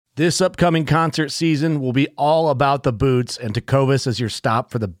This upcoming concert season will be all about the boots, and Tecovas is your stop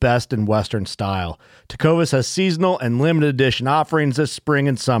for the best in Western style. Tecovas has seasonal and limited edition offerings this spring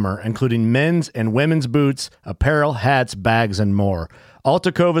and summer, including men's and women's boots, apparel, hats, bags, and more. All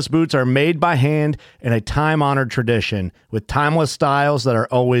Tecovas boots are made by hand in a time-honored tradition with timeless styles that are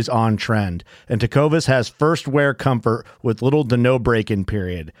always on trend. And Tecovas has first wear comfort with little to no break-in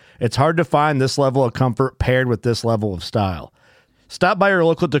period. It's hard to find this level of comfort paired with this level of style. Stop by your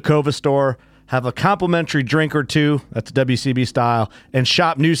local Tecovas store, have a complimentary drink or two, that's WCB style, and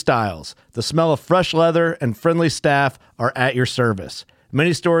shop new styles. The smell of fresh leather and friendly staff are at your service.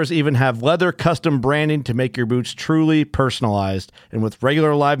 Many stores even have leather custom branding to make your boots truly personalized. And with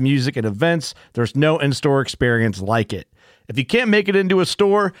regular live music and events, there's no in-store experience like it. If you can't make it into a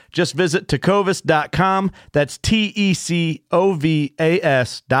store, just visit tecovas.com. That's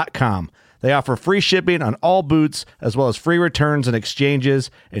TECOVAS.com. They offer free shipping on all boots, as well as free returns and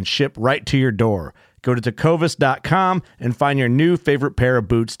exchanges, and ship right to your door. Go to tecovas.com and find your new favorite pair of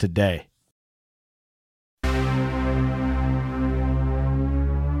boots today.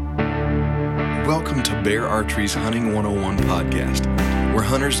 Welcome to Bear Archery's Hunting 101 podcast, where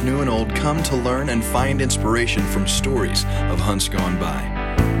hunters new and old come to learn and find inspiration from stories of hunts gone by.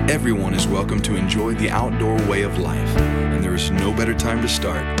 Everyone is welcome to enjoy the outdoor way of life, and there is no better time to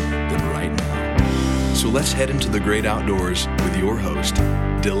start than right now. So let's head into the great outdoors with your host,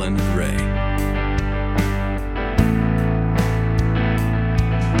 Dylan Ray.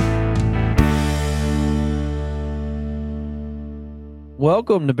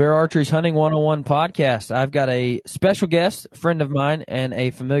 Welcome to Bear Archery's Hunting 101 podcast. I've got a special guest, a friend of mine, and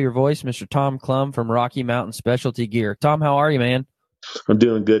a familiar voice, Mr. Tom Clum from Rocky Mountain Specialty Gear. Tom, how are you, man? I'm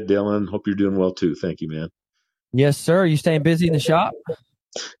doing good, Dylan. Hope you're doing well, too. Thank you, man. Yes, sir. Are you staying busy in the shop?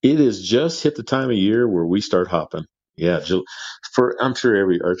 It is just hit the time of year where we start hopping. Yeah, I'm sure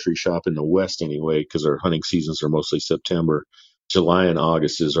every archery shop in the West anyway, because our hunting seasons are mostly September. July and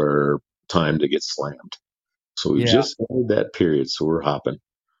August is our time to get slammed. So we've just entered that period, so we're hopping.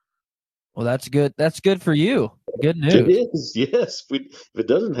 Well, that's good. That's good for you. Good news. It is, yes. If it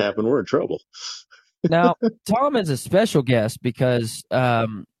doesn't happen, we're in trouble. Now, Tom is a special guest because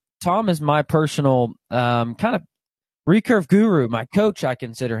Tom is my personal kind of recurve guru, my coach. I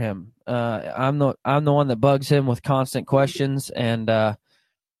consider him. I'm the one that bugs him with constant questions and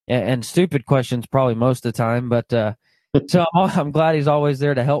stupid questions probably most of the time. But so I'm glad he's always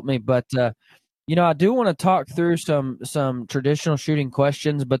there to help me. But I do want to talk through some traditional shooting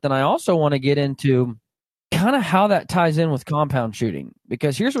questions, but then I also want to get into kind of how that ties in with compound shooting,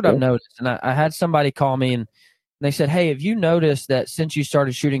 because here's what I've noticed. And I had somebody call me and they said, "Hey, have you noticed that since you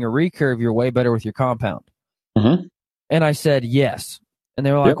started shooting a recurve, you're way better with your compound?" Mm-hmm. And I said, yes. And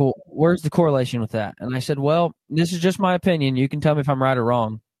they were like, well, where's the correlation with that? And I said, well, this is just my opinion. You can tell me if I'm right or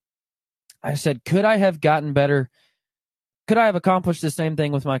wrong. I said, could I have gotten better? Could I have accomplished the same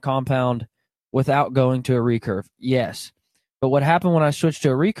thing with my compound without going to a recurve? Yes. But what happened when I switched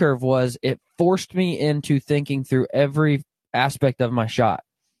to a recurve was it forced me into thinking through every aspect of my shot.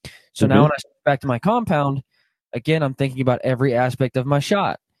 So now when I switch back to my compound, again, I'm thinking about every aspect of my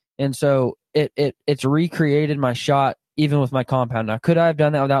shot. And so it's recreated my shot even with my compound. Now, could I have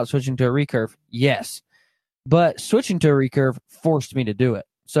done that without switching to a recurve? Yes. But switching to a recurve forced me to do it.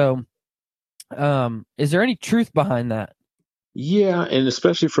 So is there any truth behind that? Yeah, and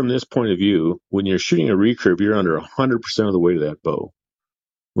especially from this point of view, when you're shooting a recurve, you're under 100% of the weight of that bow.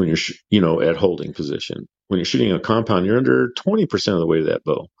 When you're, at holding position. When you're shooting a compound, you're under 20% of the weight of that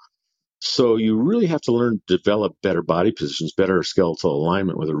bow. So you really have to learn to develop better body positions, better skeletal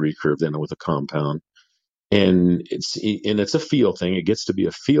alignment with a recurve than with a compound. And it's a feel thing. It gets to be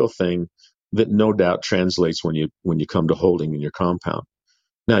a feel thing that no doubt translates when you come to holding in your compound.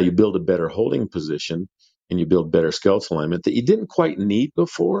 Now you build a better holding position and you build better skeletal alignment that you didn't quite need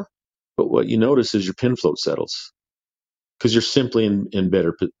before. But what you notice is your pin float settles because you're simply in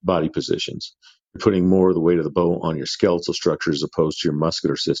better body positions. You're putting more of the weight of the bow on your skeletal structure as opposed to your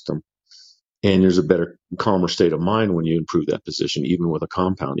muscular system. And there's a better, calmer state of mind when you improve that position, even with a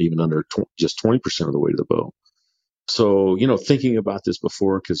compound, even under just 20% of the weight of the bow. So, thinking about this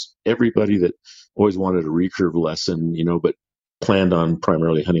before, because everybody that always wanted a recurve lesson, but planned on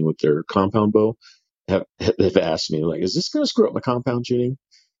primarily hunting with their compound bow, have asked me, like, is this going to screw up my compound shooting?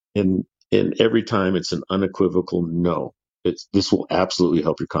 And every time it's an unequivocal no. This will absolutely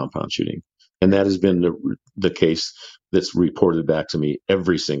help your compound shooting. And that has been the case that's reported back to me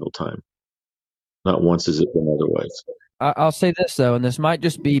every single time. Not once has it been otherwise. I'll say this, though, and this might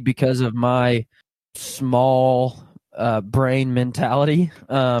just be because of my small brain mentality.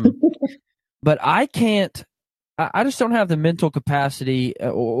 But I can't I just don't have the mental capacity,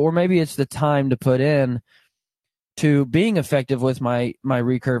 or maybe it's the time to put in to being effective with my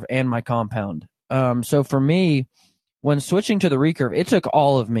recurve and my compound. So for me, when switching to the recurve, it took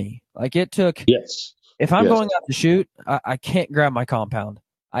all of me. Like it took. Yes. If I'm Yes. going out to shoot, I can't grab my compound.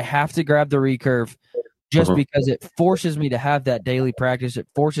 I have to grab the recurve just because it forces me to have that daily practice. It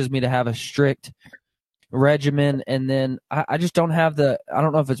forces me to have a strict regimen. And then I just don't have I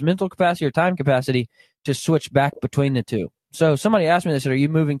don't know if it's mental capacity or time capacity to switch back between the two. So somebody asked me, they said, are you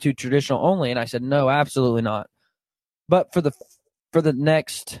moving to traditional only? And I said, no, absolutely not. But for the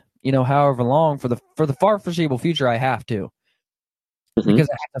next, however long, for the far foreseeable future, I have to. Because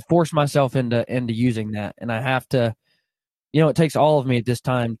I have to force myself into using that, and I have to, it takes all of me at this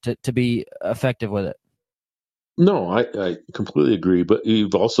time to be effective with it. No, I completely agree. But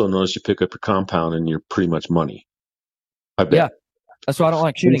you've also noticed you pick up your compound and you're pretty much money. I bet. Yeah, that's why I don't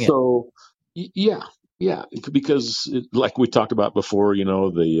like shooting so, yeah, because like we talked about before, you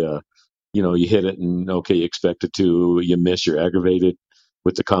hit it and okay, you expect it to, you miss, you're aggravated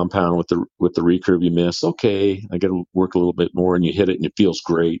with the compound, with the recurve, you miss. Okay, I got to work a little bit more, and you hit it and it feels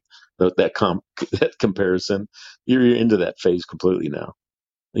great. That comparison, you're into that phase completely now.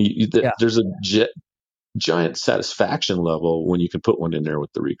 Yeah, There's a giant satisfaction level when you can put one in there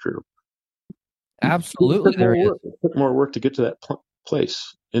with the recurve. absolutely, there is. It took more work to get to that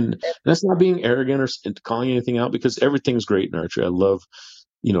place, and that's not being arrogant or calling anything out, because everything's great in archery. I love,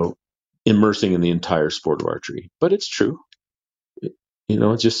 you know, immersing in the entire sport of archery. But it's true.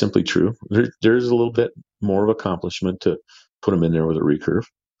 It's just simply true. There's a little bit more of accomplishment to put them in there with a recurve.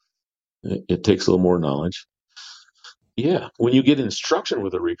 It takes a little more knowledge. Yeah. When you get instruction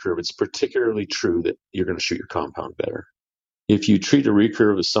with a recurve, it's particularly true that you're going to shoot your compound better. If you treat a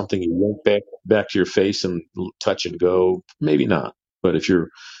recurve as something you want back to your face and touch and go, maybe not. But if you're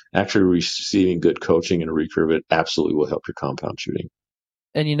actually receiving good coaching in a recurve, it absolutely will help your compound shooting.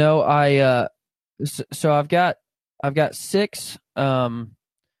 And so I've got 6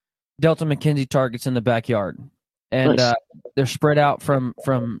 Delta McKenzie targets in the backyard, and Nice. they're spread out from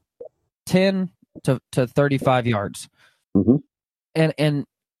 10 to 35 yards. Mm-hmm. And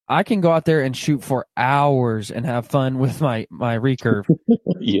I can go out there and shoot for hours and have fun with my recurve.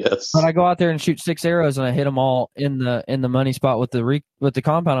 Yes. But I go out there and shoot 6 arrows and I hit them all in the money spot with the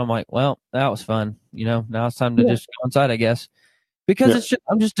compound. I'm like, well, that was fun. Now it's time to just go inside, I guess, because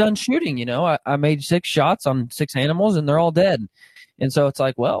I'm just done shooting. I made 6 shots on 6 animals and they're all dead, and so it's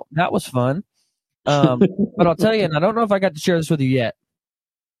like, well, that was fun. But I'll tell you, and I don't know if I got to share this with you yet.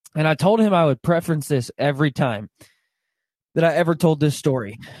 And I told him I would preference this every time that I ever told this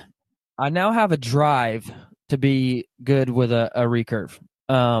story. I now have a drive to be good with a recurve.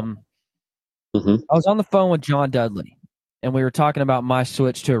 I was on the phone with John Dudley, and we were talking about my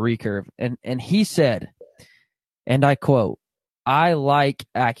switch to a recurve, and he said, and I quote, "I like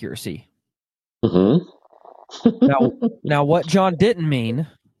accuracy." Now, what John didn't mean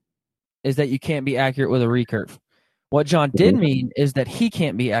is that you can't be accurate with a recurve. What John did mean is that he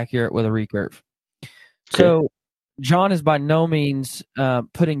can't be accurate with a recurve. So John is by no means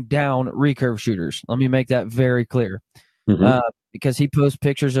putting down recurve shooters. Let me make that very clear. Because he posts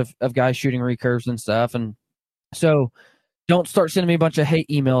pictures of guys shooting recurves and stuff. And so don't start sending me a bunch of hate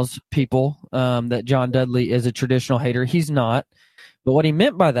emails, people, that John Dudley is a traditional hater. He's not. But what he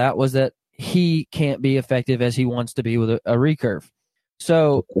meant by that was that he can't be effective as he wants to be with a recurve.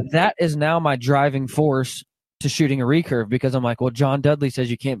 So that is now my driving force to shooting a recurve, because I'm like, well, John Dudley says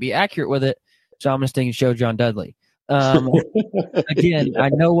you can't be accurate with it, so I'm going to sting and show John Dudley. Again, I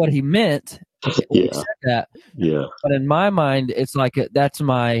know what he meant when he said that. Yeah. But in my mind, it's like that's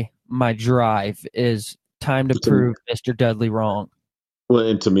my drive, is time to prove Mr. Dudley wrong. Well,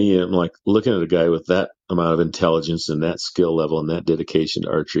 and to me, I'm like looking at a guy with that amount of intelligence and that skill level and that dedication to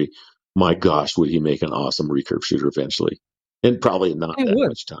archery. My gosh, would he make an awesome recurve shooter eventually? And probably not that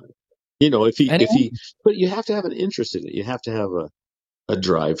much time. But you have to have an interest in it. You have to have a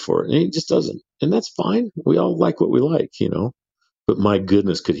drive for it. And he just doesn't. And that's fine. We all like what we like, But my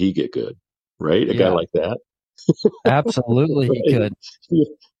goodness, could he get good? Right? A guy like that. Absolutely, Right? he could.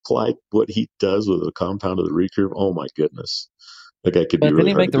 Apply what he does with a compound of the recurve. Oh my goodness. That guy could be But really then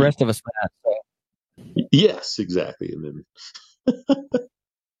he hard make to the beat. rest of us mad. So. Yes, exactly. And then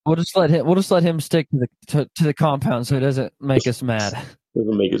We'll just let him stick to the compound, so it doesn't make us mad.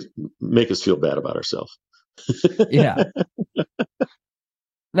 Doesn't make us feel bad about ourselves. Yeah.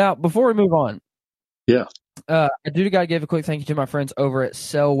 Now, before we move on, I do got to give a quick thank you to my friends over at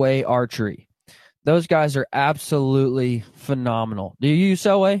Selway Archery. Those guys are absolutely phenomenal. Do you use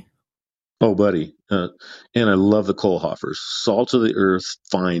Selway? Oh, buddy. And I love the Kohlhoffers. Salt of the earth,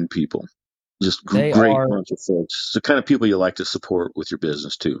 fine people. Just They great are bunch of folks. The kind of people you like to support with your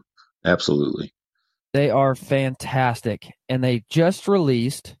business too. Absolutely. they are fantastic, and they just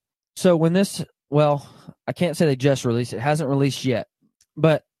released. So when this, well, I can't say they just released. It hasn't released yet,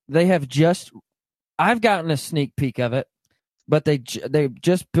 but they have just. I've gotten a sneak peek of it, but they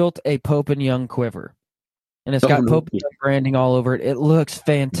just built a Pope and Young quiver, and it's Oh, got no. Pope and Young branding all over it. It looks Nice.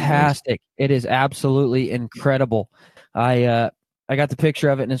 fantastic. It is absolutely incredible. I got the picture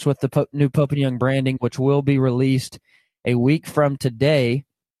of it, and it's with the new Pope and Young branding, which will be released a week from today,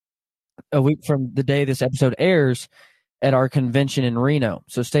 a week from the day this episode airs at our convention in Reno.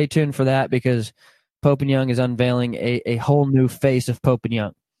 So stay tuned for that because Pope and Young is unveiling a whole new face of Pope and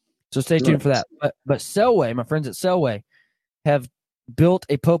Young. So stay tuned for Nice. that. But Selway, my friends at Selway, have built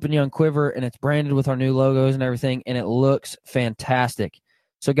a Pope and Young quiver, and it's branded with our new logos and everything, and it looks fantastic.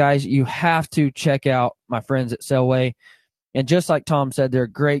 So guys, you have to check out my friends at Selway. And just like Tom said, they're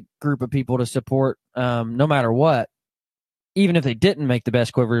a great group of people to support no matter what, even if they didn't make the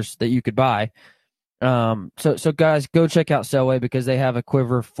best quivers that you could buy. So guys, go check out Selway because they have a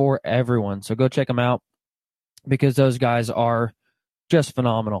quiver for everyone. So go check them out because those guys are just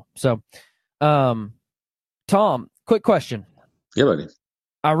phenomenal. So, Tom, quick question. Yeah, buddy.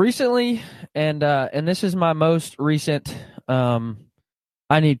 I recently, and this is my most recent,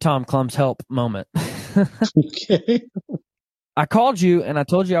 I need Tom Clum's help moment. Okay. I called you and I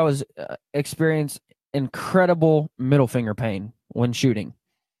told you I was experienced incredible middle finger pain when shooting.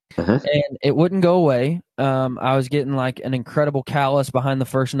 Uh-huh. And it wouldn't go away. I was getting like an incredible callus behind the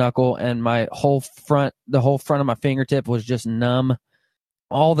first knuckle, and the whole front of my fingertip was just numb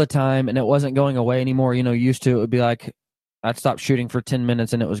all the time, and it wasn't going away anymore. Used to, it would be like I'd stop shooting for 10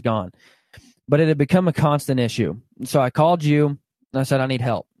 minutes and it was gone. But it had become a constant issue. So I called you and I said, I need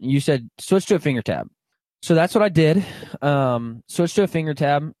help. You said, switch to a finger tab. So that's what I did. Switch to a finger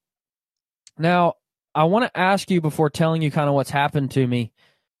tab. Now, I want to ask you before telling you kind of what's happened to me.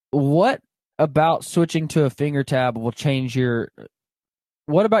 What about switching to a finger tab will change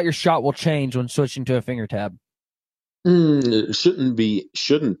what about your shot will change when switching to a finger tab? It shouldn't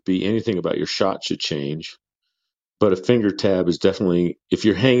be anything about your shot should change. But a finger tab is definitely, if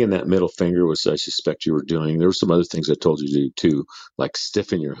you're hanging that middle finger, which I suspect you were doing, there were some other things I told you to do too, like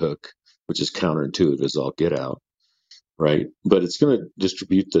stiffen your hook, which is counterintuitive as all get out, right? But it's going to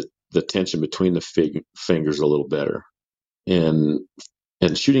distribute the tension between the fingers a little better. And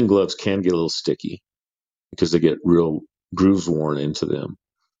shooting gloves can get a little sticky because they get real grooves worn into them.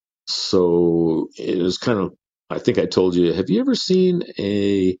 So it was kind of, I think I told you, have you ever seen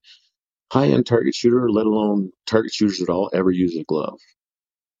a high end target shooter, let alone target shooters at all, ever use a glove?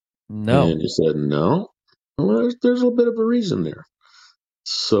 No. And you said, no. Well, there's a little bit of a reason there.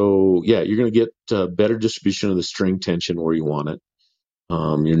 So, yeah, you're going to get better distribution of the string tension where you want it.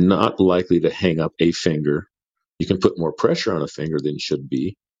 You're not likely to hang up a finger. You can put more pressure on a finger than you should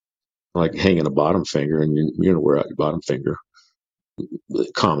be, like hanging a bottom finger, and you're going to wear out your bottom finger.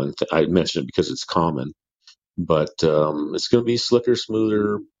 Common. I mentioned it because it's common, but it's going to be slicker,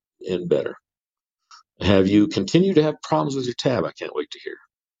 smoother, and better. Have you continued to have problems with your tab? I can't wait to hear.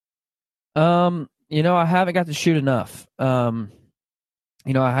 I haven't got to shoot enough. I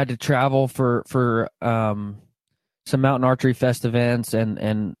had to travel for some mountain archery fest events,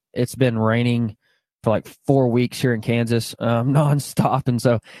 and it's been raining for like 4 weeks here in Kansas, nonstop, and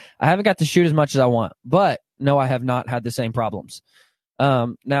so I haven't got to shoot as much as I want. But no, I have not had the same problems.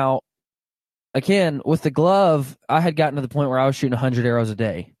 Now, again, with the glove, I had gotten to the point where I was shooting 100 arrows a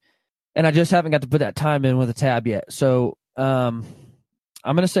day, and I just haven't got to put that time in with a tab yet. So, I'm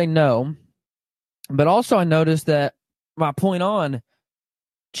going to say no. But also, I noticed that my point on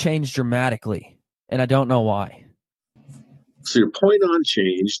changed dramatically, and I don't know why. So your point on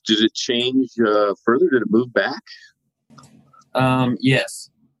change, did it change further? Did it move back? Yes.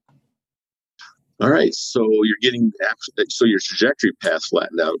 All right. So your trajectory path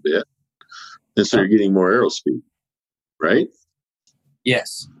flattened out a bit. And so you're getting more arrow speed, right?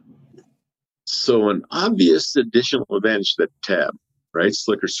 Yes. So an obvious additional advantage to that tab, right?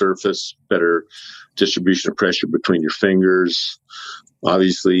 Slicker surface, better distribution of pressure between your fingers.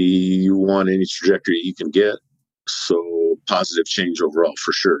 Obviously, you want any trajectory you can get. So positive change overall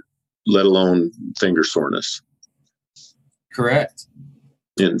for sure, let alone finger soreness. Correct.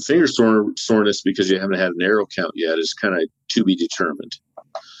 And finger soreness, because you haven't had an arrow count yet, is kind of to be determined.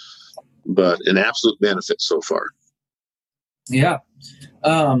 But an absolute benefit so far. Yeah.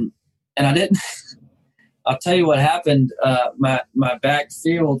 And I didn't. I'll tell you what happened. My back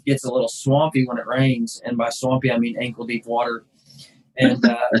field gets a little swampy when it rains, and by swampy I mean ankle deep water. And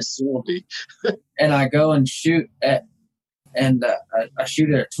swampy. and I go and shoot at and I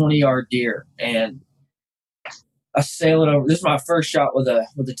shoot at a 20-yard deer, and I sail it over. This is my first shot with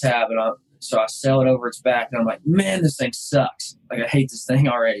a tab, and so I sail it over its back, and I'm like, man, this thing sucks. Like, I hate this thing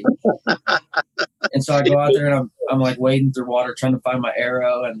already. And so I go out there, and I'm like wading through water trying to find my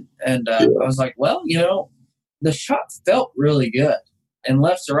arrow, and I was like, well, the shot felt really good, and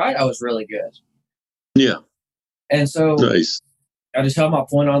left to right, I was really good. Yeah. And so Nice. I just held my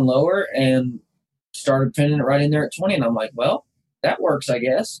point on lower and started pinning it right in there at 20, and I'm like, well, that works, I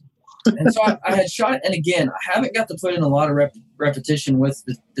guess. And so I had shot it, and again, I haven't got to put in a lot of repetition with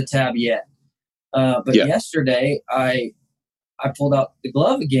the tab yet. But yesterday, I pulled out the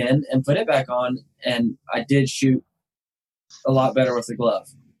glove again and put it back on, and I did shoot a lot better with the glove.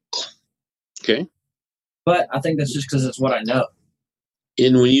 Okay. But I think that's just because it's what I know.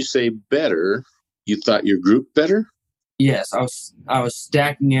 And when you say better, you thought your group better? Yes, I was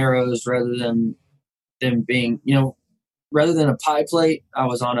stacking arrows rather than them being, rather than a pie plate, I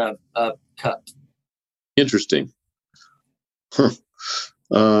was on a cup. Interesting. Huh.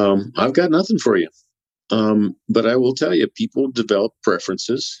 I've got nothing for you. But I will tell you, people develop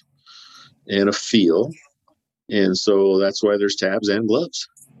preferences and a feel. And so that's why there's tabs and gloves.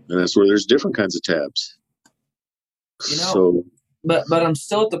 And that's where there's different kinds of tabs. But I'm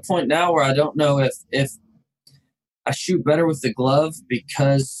still at the point now where I don't know if I shoot better with the glove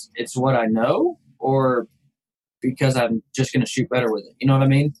because it's what I know, or because I'm just going to shoot better with it. You know what I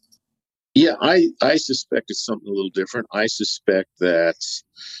mean? Yeah, I suspect it's something a little different. I suspect that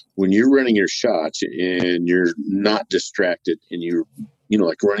when you're running your shots and you're not distracted and you're,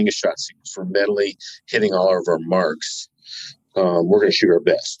 like running a shot sequence for mentally hitting all of our marks, we're going to shoot our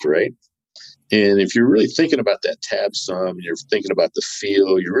best, right? And if you're really thinking about that tab sum and you're thinking about the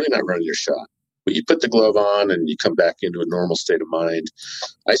feel, you're really not running your shot. But you put the glove on and you come back into a normal state of mind.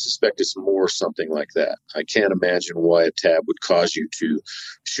 I suspect it's more something like that. I can't imagine why a tab would cause you to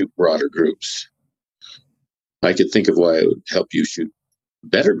shoot broader groups. I could think of why it would help you shoot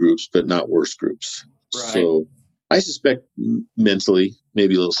better groups, but not worse groups. Right. So I suspect mentally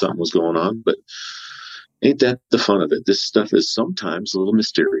maybe a little something was going on, but ain't that the fun of it? This stuff is sometimes a little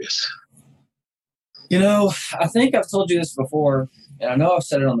mysterious. I think I've told you this before, and I know I've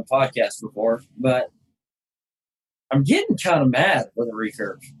said it on the podcast before, but I'm getting kind of mad with a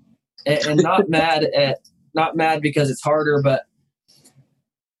recurve, and not mad because it's harder, but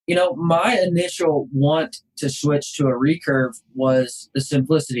my initial want to switch to a recurve was the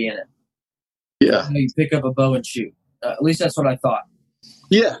simplicity in it. Yeah, you pick up a bow and shoot. At least that's what I thought.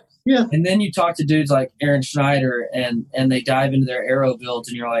 Yeah. And then you talk to dudes like Aaron Schneider, and they dive into their arrow builds,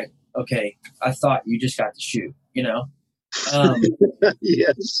 and you're like, okay, I thought you just got to shoot,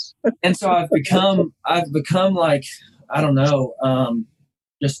 Yes. And so I've become like, I don't know,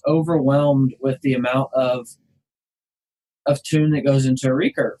 just overwhelmed with the amount of tune that goes into a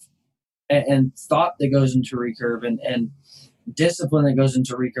recurve, and thought that goes into recurve, and discipline that goes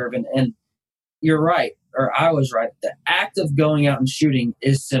into recurve. And you're right, or I was right. The act of going out and shooting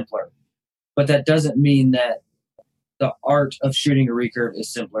is simpler, but that doesn't mean that the art of shooting a recurve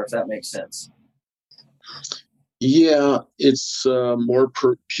is simpler, if that makes sense. Yeah, it's more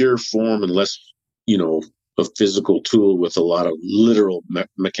pure form and less, a physical tool with a lot of literal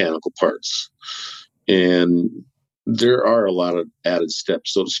mechanical parts. And there are a lot of added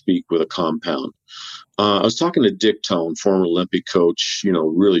steps, so to speak, with a compound. I was talking to Dick Tone, former Olympic coach,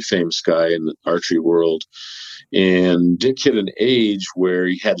 really famous guy in the archery world. And Dick hit an age where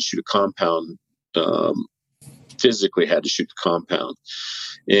he had to shoot a compound, physically had to shoot the compound.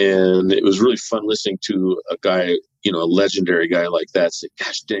 And it was really fun listening to a guy, a legendary guy like that say,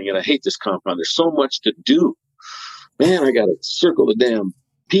 gosh dang it, I hate this compound. There's so much to do. Man, I got to circle the damn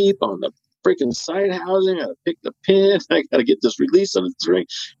peep on the freaking side housing. I got to pick the pin. I got to get this release on the string.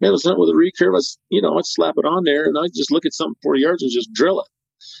 Man, it's not with a recurve. I'd slap it on there and I'd just look at something 40 yards and just drill it.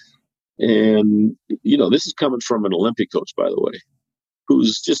 And, this is coming from an Olympic coach, by the way,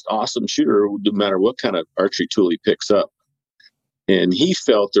 who's just awesome shooter, no matter what kind of archery tool he picks up. And he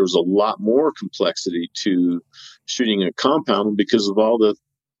felt there was a lot more complexity to shooting a compound because of all the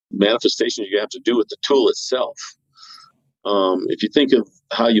manifestations you have to do with the tool itself. If you think of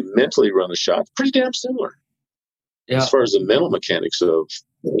how you mentally run a shot, it's pretty damn similar as far as the mental mechanics of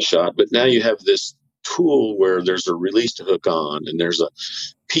the shot. But now you have this tool where there's a release to hook on, and there's a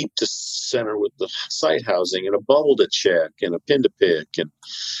peep to center with the sight housing, and a bubble to check, and a pin to pick, and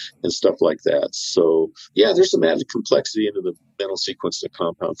stuff like that. So yeah, there's some added complexity into the mental sequence of the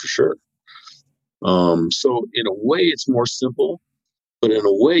compound for sure. So in a way, it's more simple, but in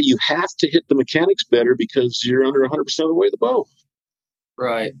a way, you have to hit the mechanics better because you're under 100% of the way of the bow.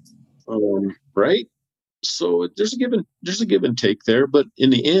 Right. Right. So there's a give and take there, but in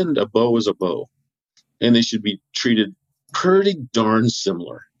the end, a bow is a bow, and they should be treated pretty darn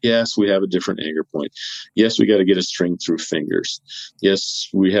similar. Yes, we have a different anchor point. Yes, we got to get a string through fingers. Yes,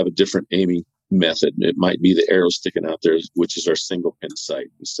 we have a different aiming method. It might be the arrow sticking out there, which is our single pin sight,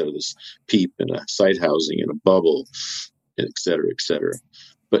 instead of this peep and a sight housing and a bubble, et cetera, et cetera.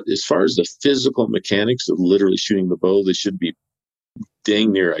 But as far as the physical mechanics of literally shooting the bow, they should be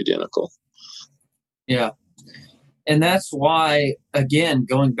dang near identical. Yeah. And that's why, again,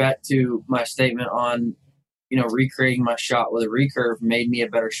 going back to my statement on, recreating my shot with a recurve made me a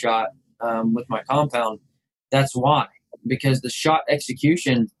better shot with my compound. That's why, because the shot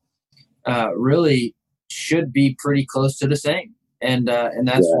execution really should be pretty close to the same. And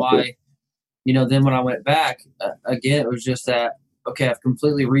that's why, then when I went back, again, it was just that, okay, I've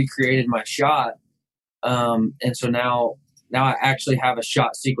completely recreated my shot. And so now I actually have a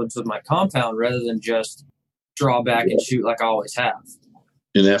shot sequence with my compound rather than just draw back and shoot like I always have.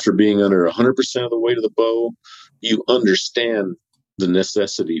 And after being under 100% of the weight of the bow, you understand the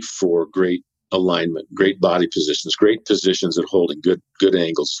necessity for great alignment, great body positions, great positions at holding good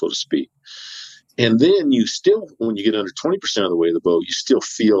angles, so to speak. And then you still, when you get under 20% of the weight of the bow, you still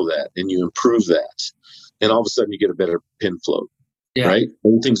feel that and you improve that. And all of a sudden you get a better pin float, right?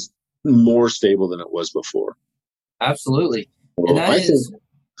 Everything's more stable than it was before. Absolutely. Well, I think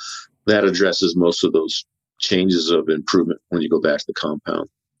that addresses most of those changes of improvement when you go back to the compound.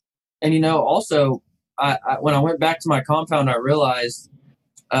 And, also, I when I went back to my compound, I realized,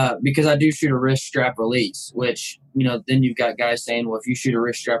 because I do shoot a wrist strap release, which, then you've got guys saying, well, if you shoot a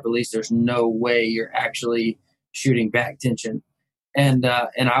wrist strap release, there's no way you're actually shooting back tension. And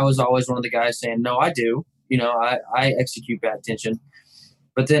I was always one of the guys saying, no, I do. I execute back tension.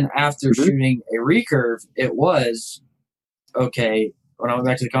 But then after shooting a recurve, it was, okay, when I went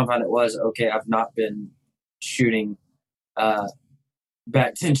back to the compound, it was, okay, I've not been shooting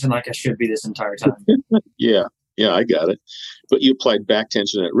back tension like I should be this entire time. Yeah, I got it. But you applied back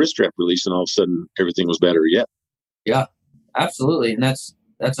tension at wrist strap release, and all of a sudden everything was better yet. Yeah, absolutely, and that's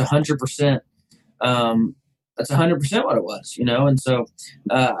 100%. That's 100% what it was, And so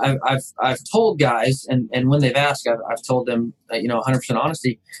I've told guys, and when they've asked, I've told them, 100%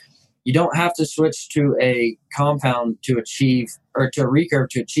 honesty. You don't have to switch to a compound to achieve, or to a recurve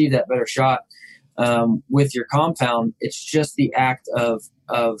to achieve that better shot. With your compound, it's just the act of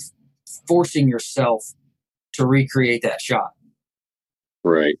forcing yourself to recreate that shot.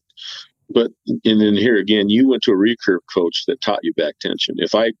 Right. But, and then here again, you went to a recurve coach that taught you back tension.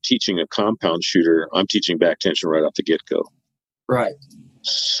 If I'm teaching a compound shooter, I'm teaching back tension right off the get-go. Right.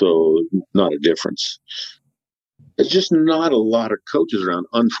 So not a difference. There's just not a lot of coaches around,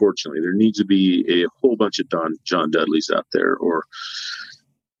 unfortunately. There needs to be a whole bunch of John Dudleys out there, or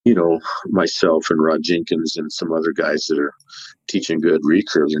myself and Rod Jenkins and some other guys that are teaching good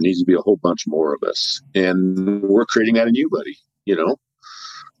recurve. There needs to be a whole bunch more of us. And we're creating that in you, buddy.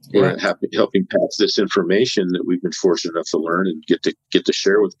 We're helping pass this information that we've been fortunate enough to learn and get to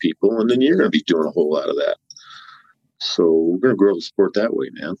share with people. And then you're going to be doing a whole lot of that. So we're going to grow the sport that way,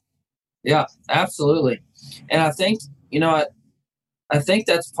 man. Yeah, absolutely. And I think, I think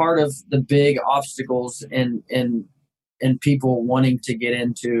that's part of the big obstacles in people wanting to get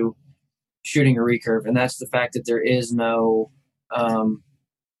into shooting a recurve. And that's the fact that there is no, I don't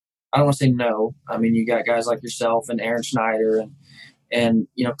want to say no. I mean, you got guys like yourself and Aaron Schneider and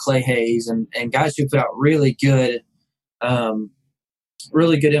Clay Hayes and guys who put out really good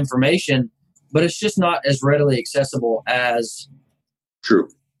information, but it's just not as readily accessible as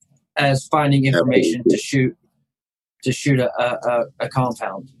finding information to shoot a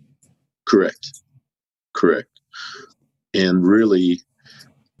compound. Correct. And really,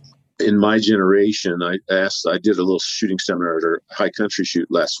 in my generation, I did a little shooting seminar at our high country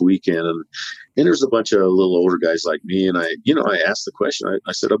shoot last weekend, and there's a bunch of little older guys like me, and I asked the question.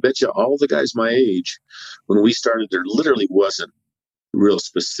 I said, I bet you all the guys my age, when we started, there literally wasn't real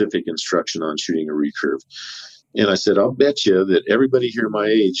specific instruction on shooting a recurve. And I said, I'll bet you that everybody here my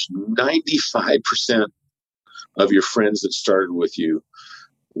age, 95% of your friends that started with you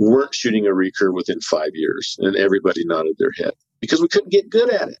weren't shooting a recurve within 5 years. And everybody nodded their head because we couldn't get good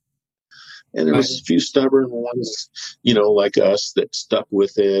at it. And there was a few stubborn ones, like us, that stuck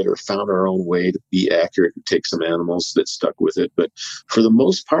with it or found our own way to be accurate and take some animals that stuck with it. But for the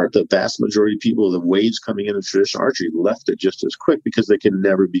most part, the vast majority of people, the waves coming in traditional archery, left it just as quick because they can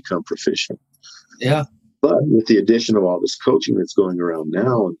never become proficient. Yeah. But with the addition of all this coaching that's going around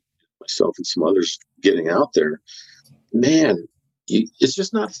now, and myself and some others getting out there, man, it's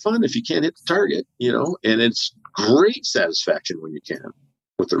just not fun if you can't hit the target, and it's great satisfaction when you can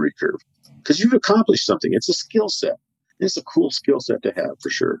with the recurve. because you've accomplished something. It's a skill set. It's a cool skill set to have for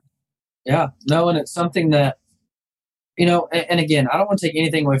sure. Yeah, no, and it's something that, and again, I don't want to take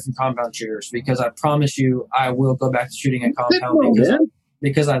anything away from compound shooters, because I promise you I will go back to shooting a compound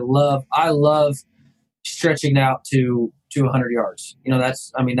because I love stretching out to 100 yards.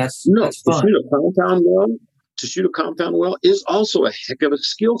 That's fun. To shoot a compound well is also a heck of a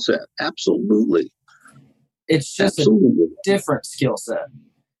skill set. Absolutely. It's just a different skill set.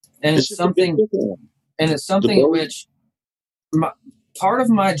 And it's something which part of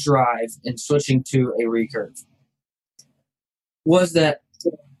my drive in switching to a recurve was that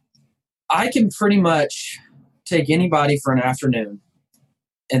I can pretty much take anybody for an afternoon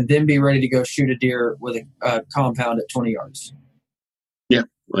and then be ready to go shoot a deer with a compound at 20 yards. Yeah.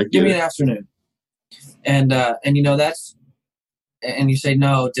 Give me an afternoon. And that's, and you say,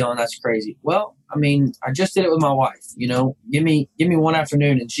 no, Dylan, that's crazy. Well, I mean, I just did it with my wife, give me one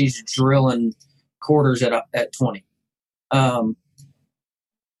afternoon and she's drilling quarters at 20.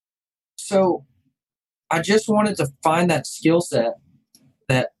 So I just wanted to find that skill set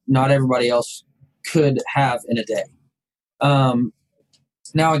that not everybody else could have in a day.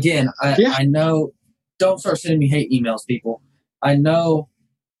 Now, again, I know, don't start sending me hate emails, people. I know,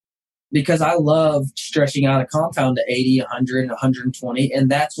 because I love stretching out a compound to 80, 100, 120. And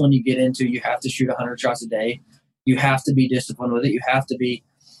that's when you get into, you have to shoot 100 shots a day. You have to be disciplined with it. You have to be,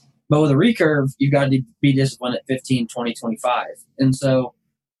 but with a recurve, you've got to be disciplined at 15, 20, 25. And so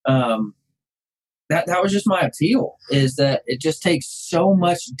that was just my appeal, is that it just takes so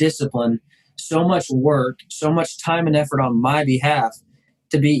much discipline, so much work, so much time and effort on my behalf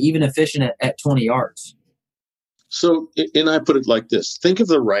to be even efficient at 20 yards. So, and I put it like this. Think of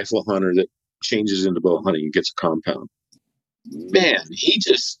the rifle hunter that changes into bow hunting and gets a compound. Man, he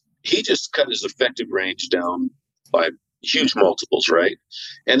just cut his effective range down by huge multiples, right?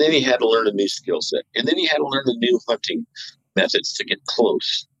 And then he had to learn a new skill set. And then he had to learn the new hunting methods to get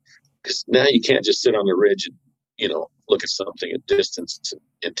close. Because now you can't just sit on the ridge and, look at something at distance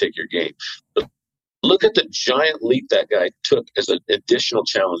and take your game. But look at the giant leap that guy took as an additional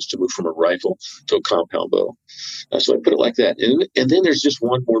challenge to move from a rifle to a compound bow. So I put it like that. And then there's just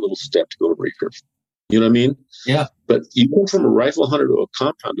one more little step to go to recurve. You know what I mean? Yeah. But you go from a rifle hunter to a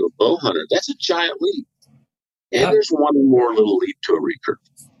compound to a bow hunter. That's a giant leap. And there's one more little leap to a recurve.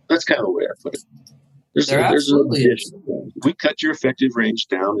 That's kind of the way I put it. There's absolutely is. We cut your effective range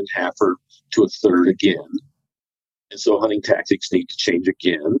down in half or to a third again. And so hunting tactics need to change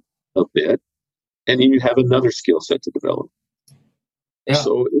again a bit. And then you have another skill set to develop. Yeah.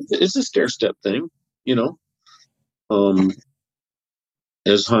 So it's a stair step thing,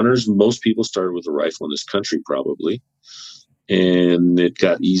 As hunters, most people started with a rifle in this country probably. And it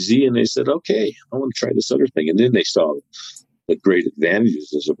got easy and they said, okay, I want to try this other thing. And then they saw the great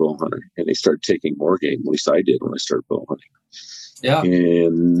advantages as a bow hunter, and they started taking more game. At least I did when I started bow hunting. Yeah.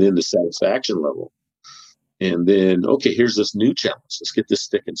 And then the satisfaction level. And then, okay, here's this new challenge. Let's get this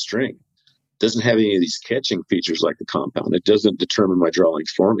stick and string. Doesn't have any of these catching features like the compound. It doesn't determine my draw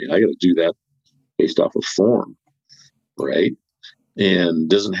length for me. I got to do that based off of form, right? And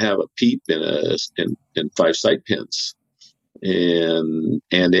doesn't have a peep and 5 sight pins and.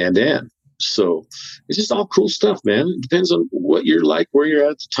 So it's just all cool stuff, man. It depends on what you're like, where you're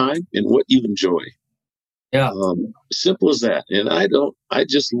at the time, and what you enjoy. Yeah. Simple as that. And I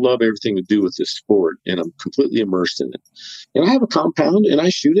just love everything to do with this sport, and I'm completely immersed in it. And I have a compound and I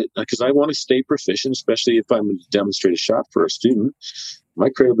shoot it because I want to stay proficient, especially if I'm going to demonstrate a shot for a student. My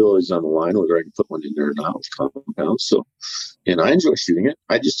credibility is on the line, whether I can put one in there or not with compounds. So, and I enjoy shooting it.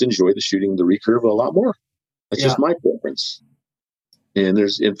 I just enjoy the shooting the recurve a lot more. That's just my preference. And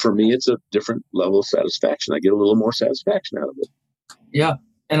for me, it's a different level of satisfaction. I get a little more satisfaction out of it. Yeah.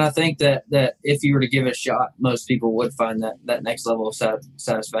 And I think that if you were to give it a shot, most people would find that next level of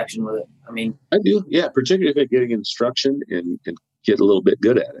satisfaction with it. I mean, I do. Yeah. Particularly if they're getting instruction and get a little bit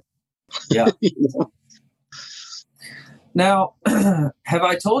good at it. Yeah. Now, have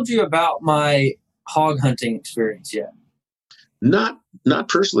I told you about my hog hunting experience yet? Not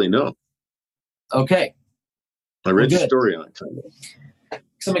personally, no. Okay. I read your story on it kind of.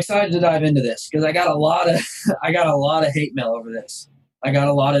 So I'm excited to dive into this because I got a lot of hate mail over this. I got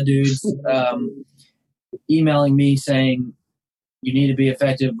a lot of dudes emailing me saying you need to be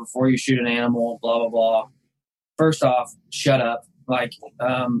effective before you shoot an animal, blah blah blah. First off, shut up. Like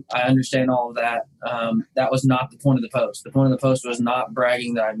I understand all of that. That was not the point of the post. The point of the post was not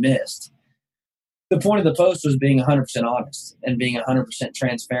bragging that I missed. The point of the post was being 100% honest and being 100%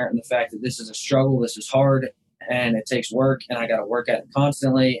 transparent in the fact that this is a struggle, this is hard, and it takes work, and I got to work at it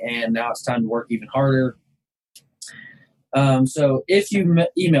constantly, and now it's time to work even harder. So if you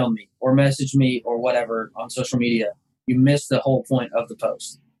email me or message me or whatever on social media, you miss the whole point of the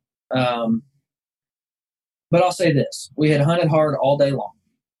post. But I'll say this. We had hunted hard all day long,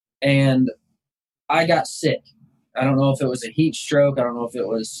 and I got sick. I don't know if it was a heat stroke. I don't know if it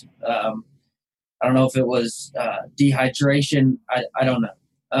was dehydration. I don't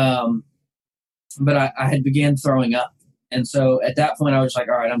know. But I had began throwing up. And so at that point, I was like,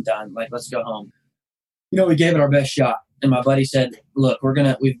 all right, I'm done. Like, let's go home. We gave it our best shot. And my buddy said, look,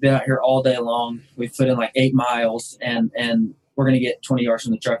 we've been out here all day long. We've put in like 8 miles and we're going to get 20 yards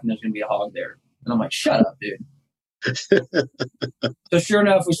from the truck and there's going to be a hog there. And I'm like, shut up, dude. So sure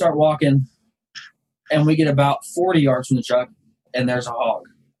enough, we start walking and we get about 40 yards from the truck and there's a hog.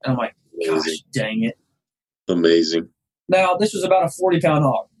 And I'm like, gosh, dang it. Amazing. Now, this was about a 40-pound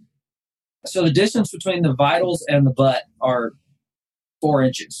hog. So the distance between the vitals and the butt are 4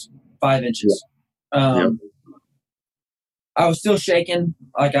 inches, 5 inches. Yeah. I was still shaking.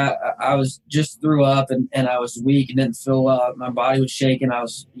 Like I was just threw up and I was weak and didn't feel well. My body was shaking. I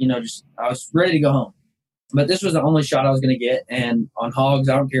was, I was ready to go home. But this was the only shot I was going to get. And on hogs,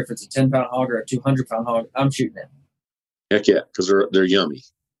 I don't care if it's a 10-pound hog or a 200-pound hog, I'm shooting it. Heck yeah, because they're yummy.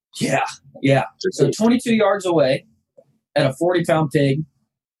 Yeah. So 22 yards away at a 40-pound pig,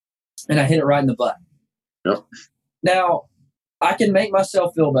 and I hit it right in the butt. Yep. Now, I can make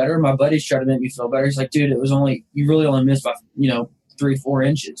myself feel better. My buddies try to make me feel better. He's like, dude, you really only missed by, 3-4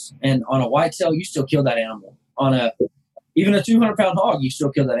 inches. And on a whitetail, you still kill that animal. On even a 200-pound hog, you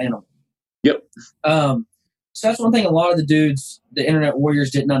still kill that animal. Yep. So that's one thing a lot of the dudes, the internet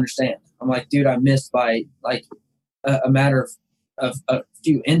warriors, didn't understand. I'm like, dude, I missed by like a matter of a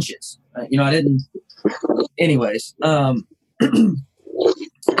few inches. I didn't. Anyways, and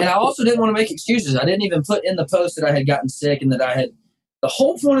I also didn't want to make excuses. I didn't even put in the post that I had gotten sick and that I had. The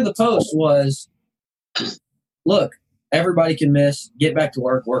whole point of the post was, look, everybody can miss. Get back to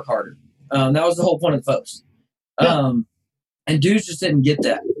work. Work harder. That was the whole point of the post. And dudes just didn't get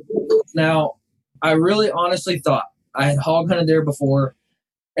that. Now, I really honestly thought I had hog hunted there before,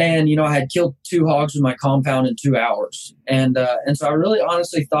 and I had killed 2 hogs with my compound in 2 hours, and so I really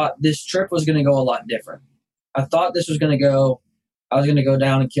honestly thought this trip was going to go a lot different. I thought this was going to go. I was going to go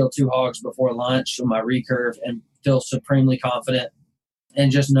down and kill 2 hogs before lunch with my recurve and feel supremely confident,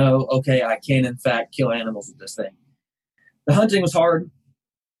 and just know, okay, I can in fact kill animals with this thing. The hunting was hard.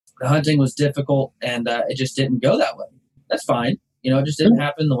 The hunting was difficult, and it just didn't go that way. That's fine. It just didn't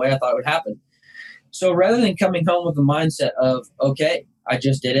happen the way I thought it would happen. So rather than coming home with the mindset of, okay, I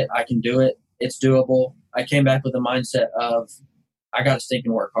just did it, I can do it, it's doable, I came back with the mindset of, I got to stink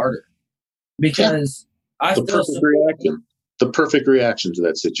and work harder. Because I feel the perfect reaction to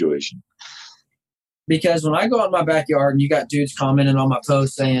that situation. Because when I go out in my backyard and you got dudes commenting on my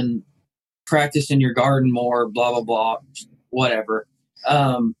post saying, practice in your garden more, blah, blah, blah, whatever.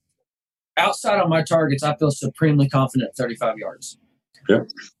 Outside on my targets, I feel supremely confident at 35 yards. Yeah.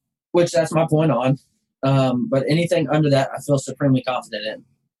 Which that's my point on. But anything under that, I feel supremely confident in.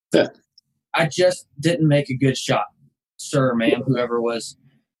 Yeah. I just didn't make a good shot, sir, ma'am, whoever was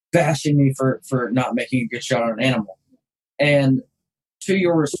bashing me for not making a good shot on an animal. And to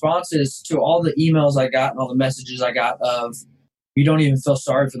your responses to all the emails I got and all the messages I got of, you don't even feel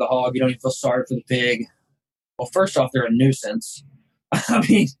sorry for the hog, you don't even feel sorry for the pig. Well, first off, they're a nuisance. I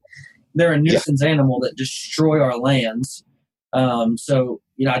mean, they're a nuisance animal that destroy our lands. So,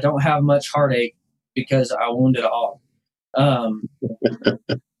 I don't have much heartache because I wounded a hog. But,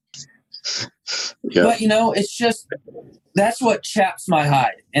 it's just, that's what chaps my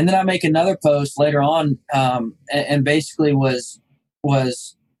hide. And then I make another post later on and basically was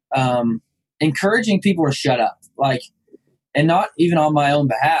encouraging people to shut up. Like, and not even on my own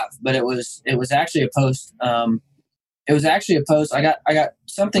behalf, but it was actually a post. It was actually a post. I got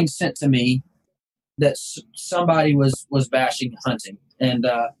something sent to me that somebody was bashing hunting. And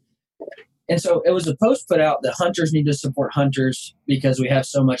so it was a post put out that hunters need to support hunters because we have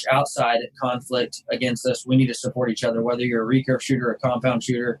so much outside conflict against us. We need to support each other, whether you're a recurve shooter, a compound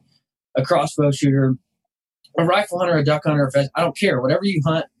shooter, a crossbow shooter, a rifle hunter, a duck hunter, a pheasant. I don't care. Whatever you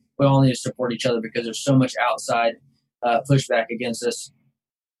hunt, we all need to support each other because there's so much outside pushback against us.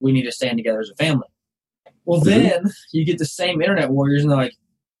 We need to stand together as a family. Well, then you get the same internet warriors and they're like,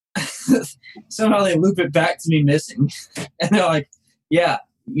 somehow they loop it back to me missing. And they're like, yeah,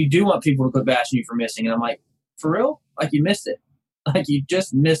 you do want people to quit bashing you for missing. And I'm like, for real? Like, you missed it. Like, you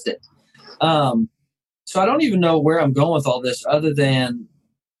just missed it. So I don't even know where I'm going with all this other than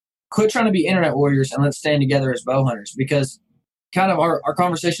quit trying to be internet warriors and let's stand together as bow hunters. Because kind of our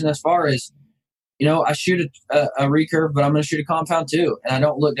conversation thus far is I shoot a recurve, but I'm going to shoot a compound too. And I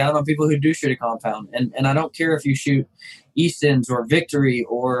don't look down on people who do shoot a compound. And I don't care if you shoot Easton's or Victory,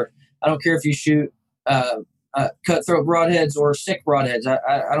 or I don't care if you shoot cutthroat broadheads or sick broadheads.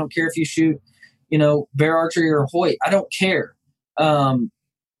 I don't care if you shoot, bear archery or Hoyt. I don't care.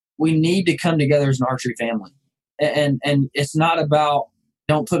 We need to come together as an archery family. And it's not about,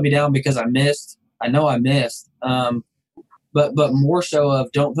 don't put me down because I missed. I know I missed. But more so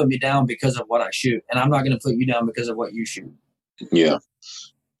of, don't put me down because of what I shoot. And I'm not going to put you down because of what you shoot. Yeah.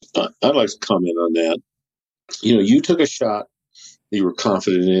 I'd like to comment on that. You took a shot that you were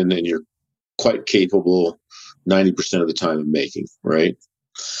confident in and you're quite capable 90% of the time of making, right?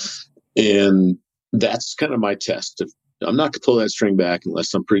 And that's kind of my test. I'm not going to pull that string back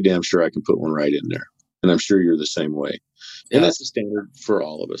unless I'm pretty damn sure I can put one right in there. And I'm sure you're the same way. Yeah. And that's the standard for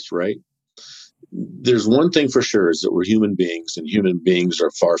all of us, right? There's one thing for sure, is that we're human beings, and human beings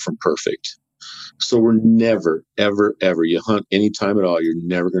are far from perfect. So we're never, ever, ever, you hunt any time at all, you're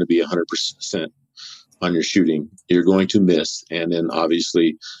never going to be 100% on your shooting. You're going to miss. And then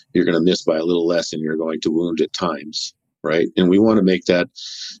obviously you're going to miss by a little less, and you're going to wound at times, right? And we want to make that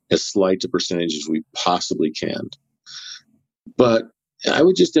as slight a percentage as we possibly can. But I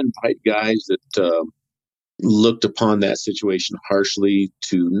would just invite guys that looked upon that situation harshly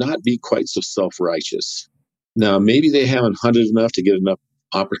to not be quite so self-righteous. Now, maybe they haven't hunted enough to get enough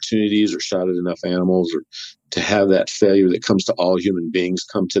opportunities or shot at enough animals, or to have that failure that comes to all human beings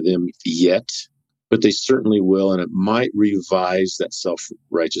come to them yet, but they certainly will, and it might revise that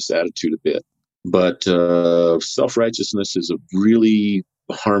self-righteous attitude a bit. But self-righteousness is a really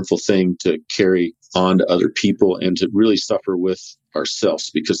harmful thing to carry on to other people and to really suffer with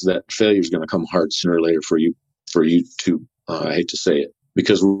ourselves, because that failure is going to come hard sooner or later for you too. I hate to say it,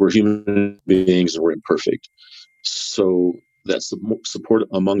 because we're human beings and we're imperfect. So that's the support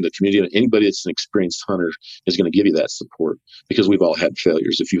among the community. Anybody that's an experienced hunter is going to give you that support, because we've all had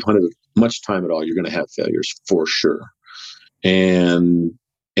failures. If you've hunted much time at all, you're going to have failures for sure. And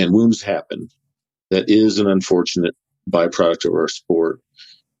wounds happen. That is an unfortunate byproduct of our sport.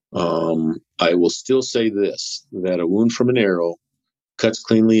 I will still say this, that a wound from an arrow cuts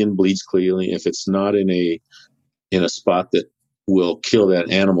cleanly and bleeds cleanly. If it's not in a spot that will kill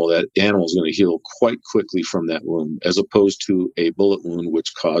that animal is going to heal quite quickly from that wound, as opposed to a bullet wound,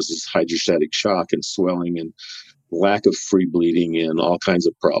 which causes hydrostatic shock and swelling and lack of free bleeding and all kinds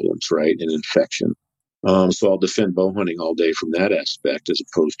of problems, right? And infection. So I'll defend bow hunting all day from that aspect, as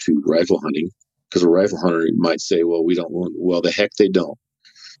opposed to rifle hunting, because a rifle hunter might say, well, we don't wound. Well, the heck they don't,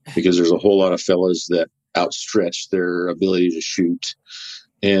 because there's a whole lot of fellas that outstretch their ability to shoot.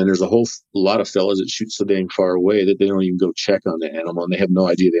 And there's a whole lot of fellas that shoot so dang far away that they don't even go check on the animal, and they have no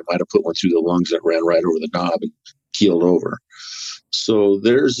idea they might have put one through the lungs that ran right over the knob and keeled over. So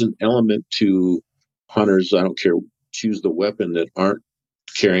there's an element to hunters, I don't care, choose the weapon, that aren't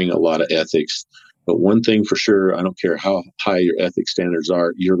carrying a lot of ethics. But one thing for sure, I don't care how high your ethic standards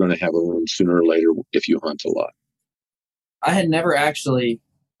are, you're going to have a wound sooner or later if you hunt a lot. I had never actually,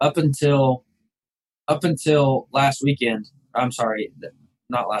 up until last weekend, I'm sorry,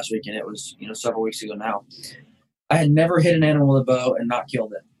 not last weekend, it was several weeks ago now, I had never hit an animal with a bow and not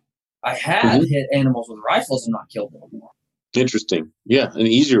killed it. I had hit animals with rifles and not killed them. Interesting. Yeah, an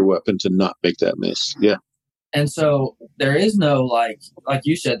easier weapon to not make that miss. Yeah. And so there is no, like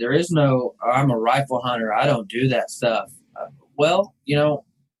you said, there is no, I'm a rifle hunter, I don't do that stuff. Well,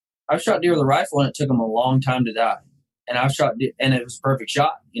 I've shot deer with a rifle and it took them a long time to die. And I've shot, and it was a perfect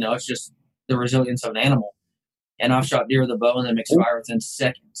shot. It's just the resilience of an animal. And I've shot deer with a bow and they expire within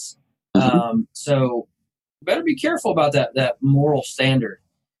seconds. So better be careful about that moral standard.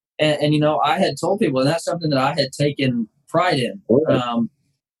 And I had told people, and that's something that I had taken pride in.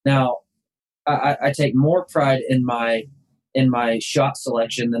 Now, I take more pride in my shot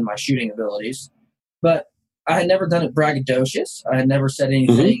selection than my shooting abilities, but I had never done it braggadocious. I had never said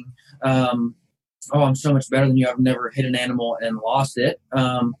anything. Oh, I'm so much better than you. I've never hit an animal and lost it.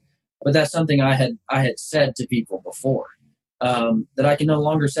 But that's something I had said to people before, that I can no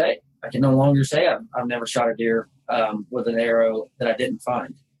longer say. I can no longer say I've never shot a deer with an arrow that I didn't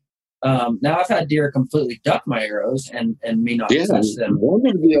find. Now I've had deer completely duck my arrows and me not touch them. I want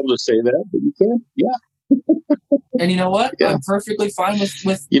to be able to say that, but you can't. Yeah. And you know what? Yeah. I'm perfectly fine with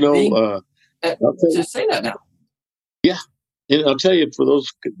to say that now. Yeah. And I'll tell you, for those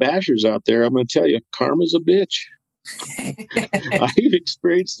bashers out there, I'm going to tell you, karma's a bitch. I've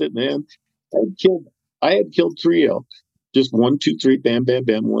experienced it, man. I had killed 3 elk. Just 1, 2, 3, bam, bam,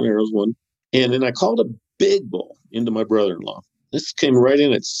 bam, 1 arrows, 1. And then I called a big bull into my brother-in-law. This came right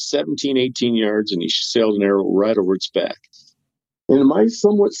in at 17, 18 yards, and he sailed an arrow right over its back. And in my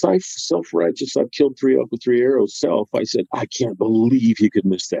somewhat self-righteous, I've killed 3 elk with 3 arrows self, I said, I can't believe he could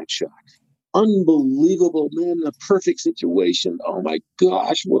miss that shot. Unbelievable, man, the perfect situation. Oh my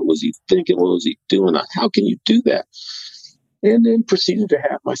gosh, what was he thinking? What was he doing? How can you do that? And then proceeded to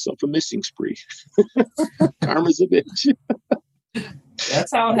have myself a missing spree. Karma's a bitch.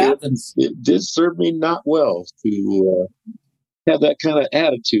 That's how it happens. It did serve me not well to have that kind of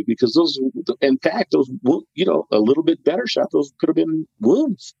attitude, because those, in fact, those, a little bit better shot, those could have been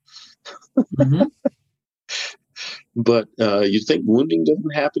wounds. Mm-hmm. But you think wounding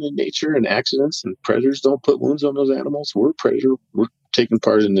doesn't happen in nature, and accidents and predators don't put wounds on those animals? We're a predator. We're taking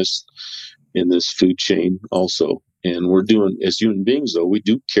part in this food chain also. And we're doing, as human beings, though, we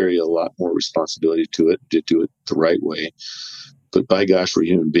do carry a lot more responsibility to do it the right way. But by gosh, we're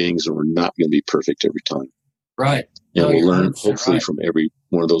human beings, and we're not going to be perfect every time. Right. And we'll learn, 100% hopefully, right. from every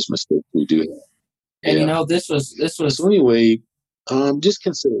one of those mistakes we do. And this was. So anyway, just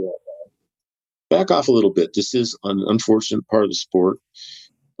consider that. Back off a little bit. This is an unfortunate part of the sport.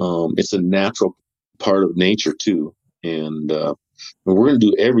 It's a natural part of nature too, and we're going to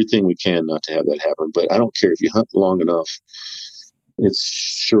do everything we can not to have that happen. But I don't care if you hunt long enough; it's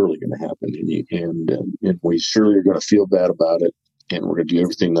surely going to happen, and we surely are going to feel bad about it, and we're going to do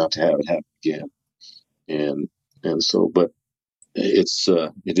everything not to have it happen again. And so, but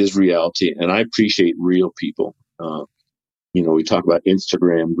it is reality, and I appreciate real people. We talk about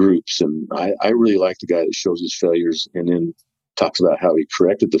Instagram groups, and I really like the guy that shows his failures and then talks about how he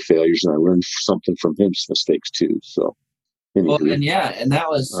corrected the failures, and I learned something from his mistakes too. So, anyway, and that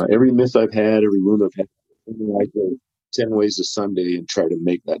was every myth I've had, every wound I've had, I go 10 ways to Sunday and try to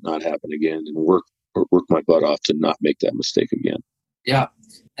make that not happen again, and work my butt off to not make that mistake again. Yeah,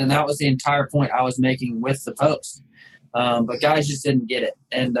 and that was the entire point I was making with the post. But guys just didn't get it,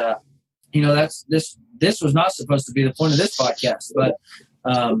 and this was not supposed to be the point of this podcast, but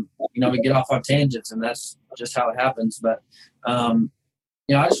we get off on tangents, and that's just how it happens. But I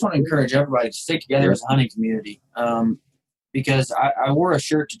just want to encourage everybody to stick together as a hunting community, because I wore a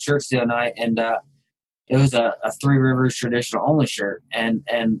shirt to church the other night, and it was a Three Rivers traditional only shirt, and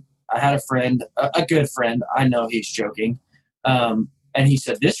I had a friend, a good friend, I know he's joking, and he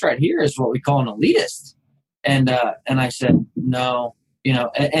said, "This right here is what we call an elitist," and I said, "No."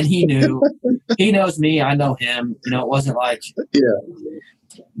 And he knew, he knows me, I know him, it wasn't like,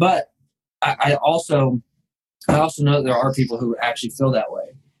 but I also know there are people who actually feel that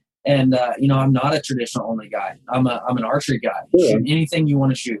way. And, I'm not a traditional only guy. I'm an archery guy. Shoot anything you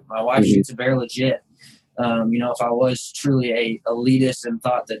want to shoot. My wife shoots a bear legit. If I was truly a elitist and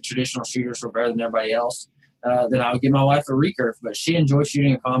thought that traditional shooters were better than everybody else, then I would give my wife a recurve, but she enjoys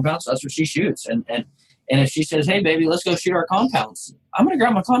shooting a compound. So that's what she shoots. And if she says, "Hey, baby, let's go shoot our compounds," I'm going to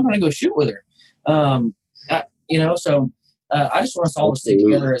grab my compound and go shoot with her. I just want us all to stick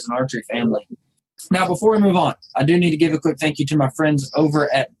together as an archery family. Now, before we move on, I do need to give a quick thank you to my friends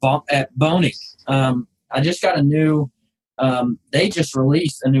over at Boning. I just got they just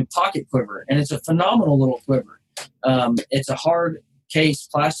released a new pocket quiver, and it's a phenomenal little quiver. It's a hard case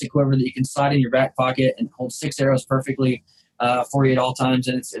plastic quiver that you can slide in your back pocket and hold 6 arrows perfectly for you at all times.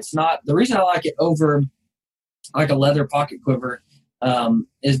 And it's not, the reason I like it over like a leather pocket quiver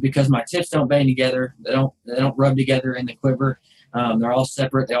is because my tips don't bang together. They don't rub together in the quiver. They're all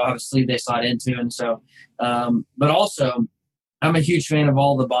separate. They all have a sleeve they slide into. And so, but also I'm a huge fan of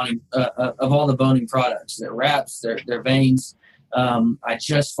all the boning products, their wraps, their veins. I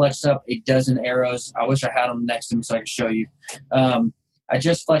just flexed up a dozen arrows. I wish I had them next to me so I could show you. I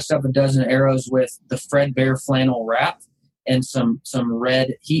just flexed up a dozen arrows with the Fredbear flannel wrap and some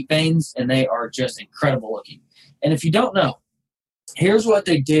red heat veins, and they are just incredible looking. And if you don't know, here's what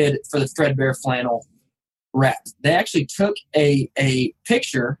they did for the Fredbear flannel wrap. They actually took a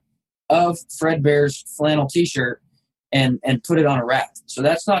picture of Fredbear's flannel t-shirt and put it on a wrap. So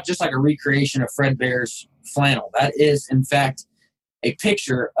that's not just like a recreation of Fredbear's flannel. That is, in fact, a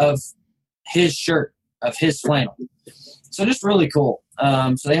picture of his shirt, of his flannel. So just really cool.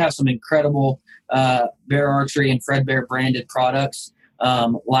 So they have some incredible Bear Archery and Fredbear branded products,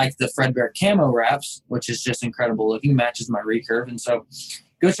 like the Fredbear camo wraps, which is just incredible looking, matches my recurve. And so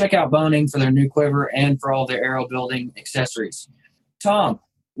go check out Boning for their new quiver and for all their arrow building accessories. Tom,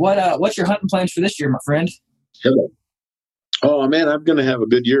 what's your hunting plans for this year, my friend? Hello. Oh man, I'm going to have a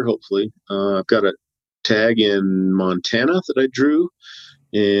good year. Hopefully, I've got a tag in Montana that I drew,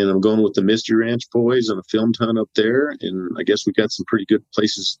 and I'm going with the Misty Ranch boys on a filmed hunt up there. And I guess we got some pretty good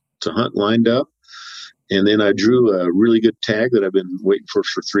places to hunt lined up. And then I drew a really good tag that I've been waiting for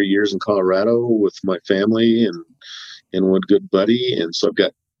 3 years in Colorado with my family and one good buddy. And so I've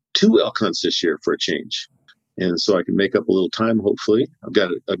got 2 elk hunts this year for a change. And so I can make up a little time, hopefully. I've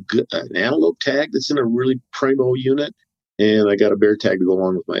got an antelope tag that's in a really primo unit, and I got a bear tag to go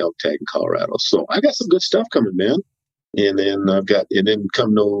along with my elk tag in Colorado. So I got some good stuff coming, man. And then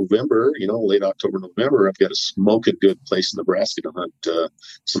come November, late October, November, I've got a smoking good place in Nebraska to hunt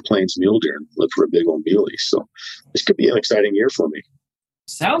some plains mule deer and look for a big old muley. So this could be an exciting year for me.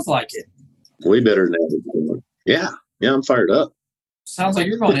 Sounds like it. Way better than that. Yeah, I'm fired up. Sounds like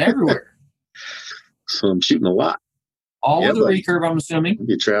you're going everywhere. So I'm shooting a lot. All with a recurve, I'm assuming. I'll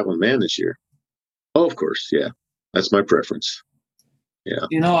be a traveling man this year. Oh, of course, yeah. That's my preference. Yeah.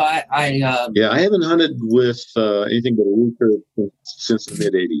 I haven't hunted with anything but a recurve since the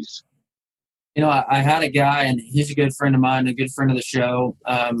mid '80s. I had a guy, and he's a good friend of mine, a good friend of the show,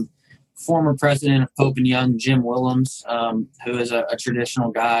 former president of Pope and Young, Jim Willems, who is a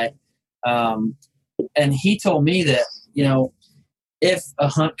traditional guy. And he told me that, if a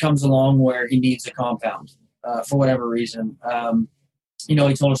hunt comes along where he needs a compound for whatever reason, he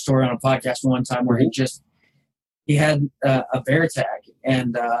told a story on a podcast one time where he had a bear tag,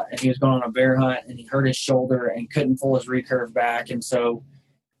 and he was going on a bear hunt, and he hurt his shoulder and couldn't pull his recurve back, and so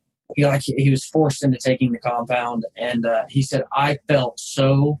he was forced into taking the compound. And he said, I felt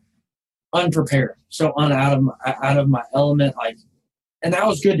so unprepared, so out of my element, and that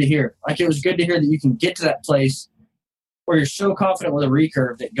was good to hear. It was good to hear that you can get to that place where you're so confident with a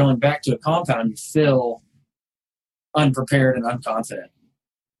recurve that going back to a compound, you feel unprepared and unconfident.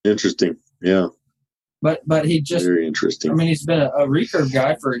 Interesting. Yeah. But he just, very interesting. I mean, he's been a recurve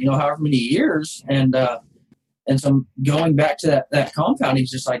guy for, however many years. And so going back to that compound,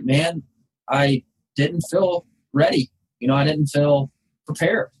 he's just like, man, I didn't feel ready. I didn't feel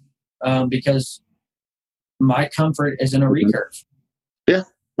prepared because my comfort is in a recurve. Yeah.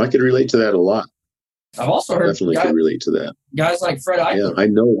 I could relate to that a lot. I've also heard definitely could relate to that. Guys like Fred Eichler. Yeah, I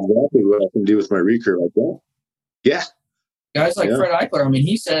know exactly what I can do with my recurve like that. Yeah. Guys like Fred Eichler. I mean,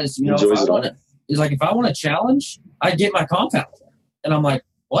 he says, he's like, if I want a challenge, I get my compound. And I'm like,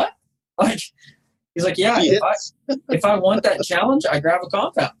 what? He's like, yeah, yes. if I want that challenge, I grab a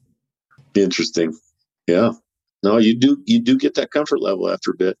compound. Interesting. Yeah. No, you do get that comfort level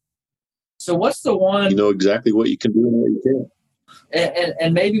after a bit. So what's the one? You know exactly what you can do and what you can't.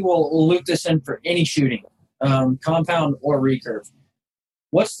 And maybe we'll loop this in for any shooting, compound or recurve.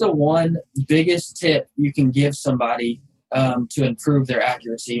 What's the one biggest tip you can give somebody to improve their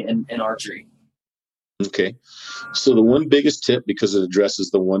accuracy in archery? Okay. So the one biggest tip, because it addresses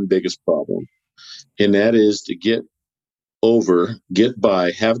the one biggest problem, and that is to get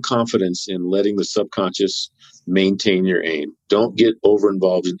by, have confidence in letting the subconscious maintain your aim. Don't get over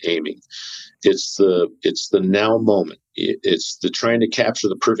involved in aiming. It's the now moment. It's the trying to capture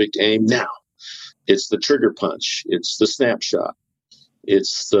the perfect aim now. It's the trigger punch. It's the snapshot.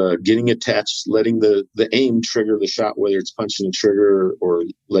 It's the getting attached, letting the aim trigger the shot, whether it's punching the trigger or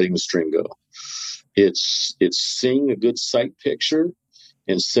letting the string go. It's seeing a good sight picture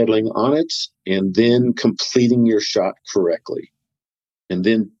and settling on it, and then completing your shot correctly. And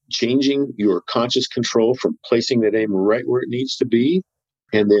then changing your conscious control from placing that aim right where it needs to be,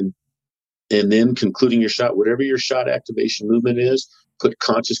 and then concluding your shot. Whatever your shot activation movement is, put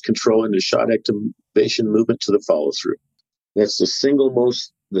conscious control into shot activation movement to the follow through. That's the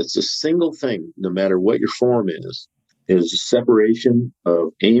single thing, no matter what your form is the separation of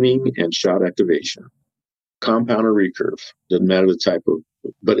aiming and shot activation. Compound or recurve, doesn't matter the type of,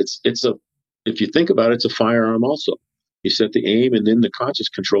 but if you think about it, it's a firearm also. You set the aim, and then the conscious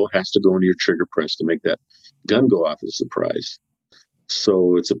control has to go into your trigger press to make that gun go off as a surprise.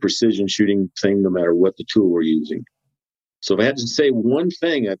 So it's a precision shooting thing, no matter what the tool we're using. So if I had to say one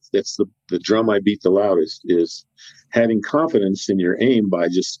thing, that's the drum I beat the loudest, is having confidence in your aim by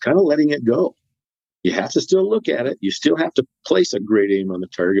just kind of letting it go. You have to still look at it. You still have to place a great aim on the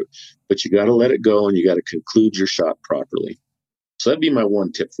target, but you got to let it go, and you got to conclude your shot properly. So that'd be my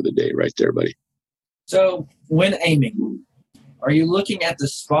one tip for the day right there, buddy. So when aiming, are you looking at the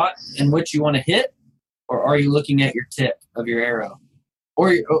spot in which you want to hit, or are you looking at your tip of your arrow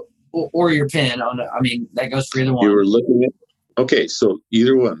or your pin? That goes for either one. You were looking at, okay, so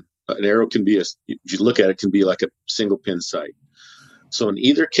either one. An arrow can be if you look at it, can be like a single pin sight. So in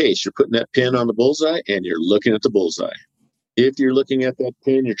either case, you're putting that pin on the bullseye and you're looking at the bullseye. If you're looking at that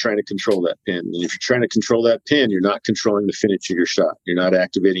pin, you're trying to control that pin. And if you're trying to control that pin, you're not controlling the finish of your shot. You're not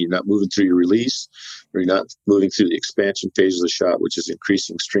activating, you're not moving through your release, or you're not moving through the expansion phase of the shot, which is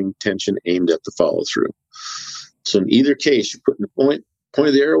increasing string tension aimed at the follow through. So in either case, you're putting the point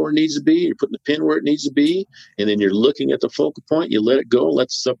of the arrow where it needs to be, you're putting the pin where it needs to be, and then you're looking at the focal point, you let it go, let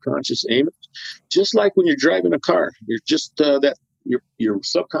the subconscious aim it. Just like when you're driving a car, you're just that your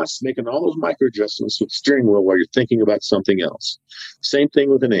subconscious is making all those micro adjustments with the steering wheel while you're thinking about something else. Same thing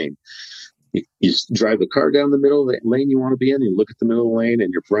with an aim. You drive the car down the middle of the lane you want to be in, you look at the middle of the lane,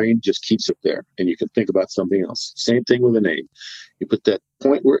 and your brain just keeps it there, and you can think about something else. Same thing with an aim. You put that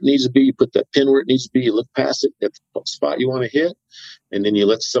point where it needs to be, you put that pin where it needs to be, you look past it at the spot you want to hit, and then you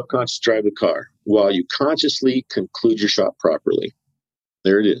let the subconscious drive the car while you consciously conclude your shot properly.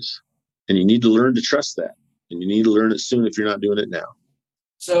 There it is. And you need to learn to trust that, and you need to learn it soon if you're not doing it now.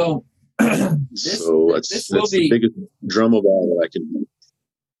 So, that's the biggest drum of all that I can do.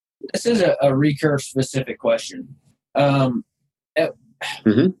 This is a recurve specific question.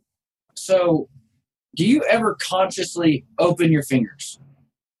 So, do you ever consciously open your fingers?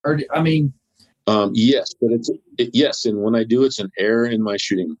 Yes, but yes, and when I do, it's an error in my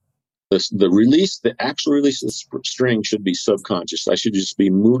shooting. The actual release of the string should be subconscious. I should just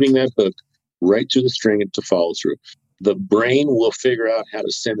be moving that hook right through the string to follow through. The brain will figure out how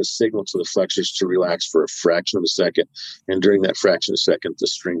to send a signal to the flexors to relax for a fraction of a second. And during that fraction of a second, the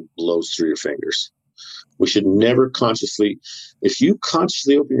string blows through your fingers. We should never consciously, if you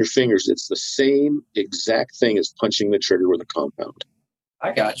consciously open your fingers, it's the same exact thing as punching the trigger with a compound.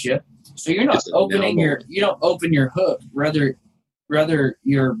 I got you. So you're not you don't open your hook. Rather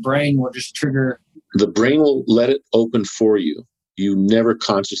your brain will just trigger. The brain will let it open for you. You never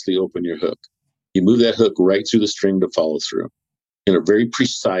consciously open your hook. You move that hook right through the string to follow through in a very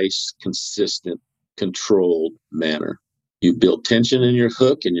precise, consistent, controlled manner. You build tension in your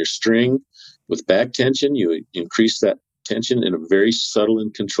hook and your string with back tension. You increase that tension in a very subtle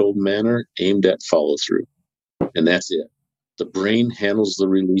and controlled manner aimed at follow through. And that's it. The brain handles the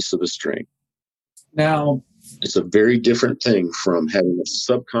release of the string. Now, it's a very different thing from having a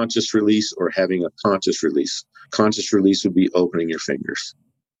subconscious release or having a conscious release. Conscious release would be opening your fingers.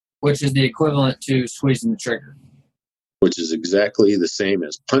 Which is the equivalent to squeezing the trigger. Which is exactly the same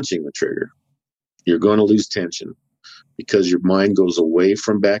as punching the trigger. You're going to lose tension because your mind goes away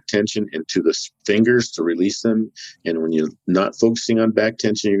from back tension into the fingers to release them. And when you're not focusing on back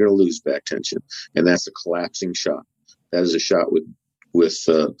tension, you're going to lose back tension. And that's a collapsing shot. That is a shot with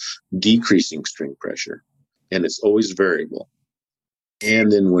decreasing string pressure. And it's always variable.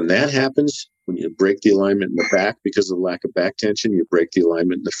 And then when that happens, when you break the alignment in the back because of the lack of back tension, you break the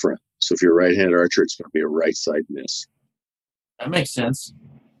alignment in the front. So if you're a right-handed archer, it's going to be a right side miss. That makes sense.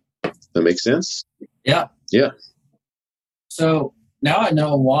 That makes sense? Yeah. Yeah. So now I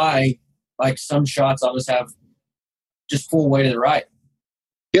know why, like, some shots I'll just have just full way to the right.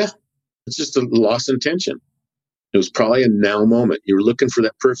 Yeah. It's just a loss in tension. It was probably a now moment. You were looking for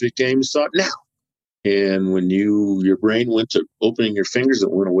that perfect aim, you saw it now. And when your brain went to opening your fingers,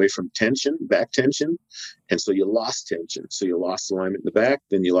 it went away from tension, back tension. And so you lost tension. So you lost alignment in the back,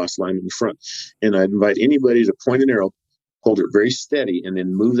 then you lost alignment in the front. And I'd invite anybody to point an arrow, hold it very steady, and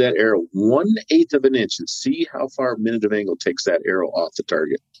then move that arrow 1/8 of an inch and see how far a minute of angle takes that arrow off the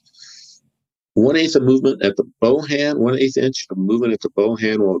target. 1/8 of movement at the bow hand, 1/8 inch of movement at the bow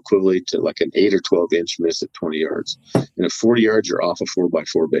hand will equivalent to like an 8 or 12 inch miss at 20 yards. And at 40 yards, you're off a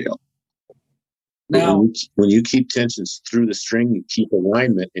 4x4 bail. Now, when you keep tensions through the string, you keep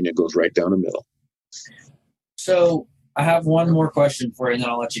alignment, and it goes right down the middle. So I have one more question for you, and then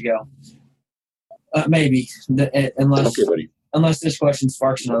I'll let you go. Maybe, unless this question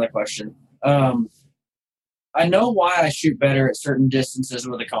sparks another question. I know why I shoot better at certain distances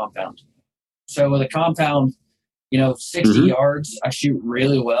with a compound. So with a compound, 60 yards, I shoot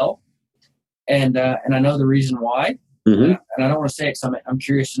really well, and I know the reason why. And I don't want to say it because I'm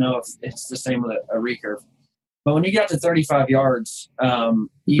curious to know if it's the same with a recurve. But when you get out to 35 yards,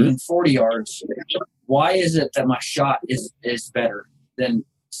 even 40 yards, why is it that my shot is better than,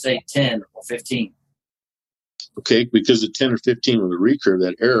 say, 10 or 15? Okay, because at 10 or 15 with a recurve,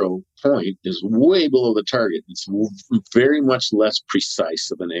 that arrow point is way below the target. It's very much less precise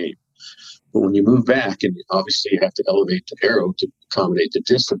of an aim. But when you move back, and obviously you have to elevate the arrow to accommodate the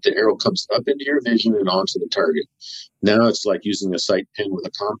distance, the arrow comes up into your vision and onto the target. Now it's like using a sight pin with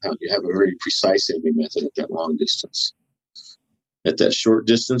a compound. You have a very precise aiming method at that long distance. At that short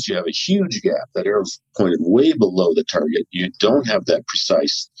distance, you have a huge gap. That arrow's pointed way below the target. You don't have that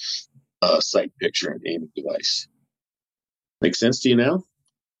precise sight picture and aiming device. Make sense to you now?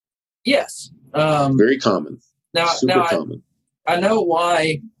 Yes. Very common. Super common. I know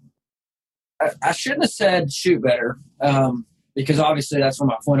why. I shouldn't have said shoot better, because obviously that's what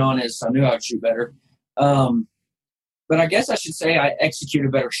my point on is. I knew I would shoot better. But I guess I should say I execute a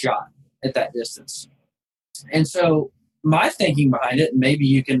better shot at that distance. And so my thinking behind it, and maybe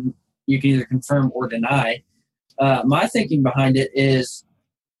you can either confirm or deny, my thinking behind it is,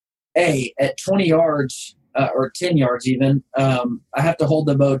 at 20 yards, or 10 yards even, I have to hold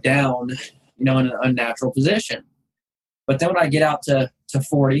the bow down, in an unnatural position. But then when I get out to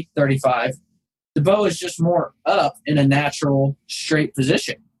 40, 35, the bow is just more up in a natural straight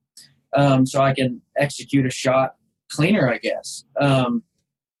position. So I can execute a shot cleaner, I guess.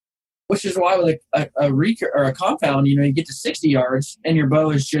 Which is why with a recurve or a compound, you get to 60 yards and your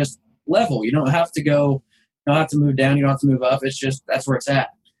bow is just level. You don't have to go, you don't have to move down, you don't have to move up. It's just, that's where it's at.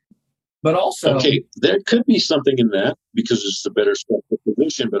 But also, okay, there could be something in that because it's a better structural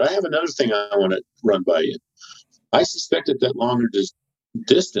position. But I have another thing I want to run by you. I suspect at that longer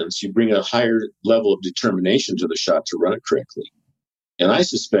distance, you bring a higher level of determination to the shot to run it correctly. And I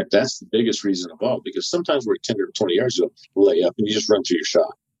suspect that's the biggest reason of all, because sometimes we're at 10 or 20 yards, you'll lay up and you just run through your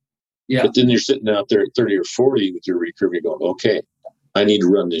shot. yeah, But then you're sitting out there at 30 or 40 with your recurve, you're going, okay, I need to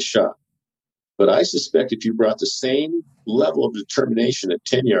run this shot. But I suspect if you brought the same level of determination at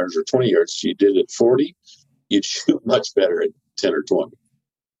 10 yards or 20 yards as you did at 40, you'd shoot much better at 10 or 20.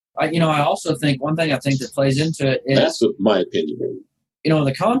 I also think one thing I think that plays into it is, that's my opinion. In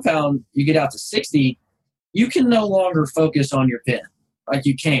the compound, you get out to 60, you can no longer focus on your pin. Like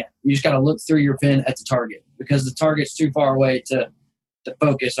you can't. You just got to look through your pin at the target because the target's too far away to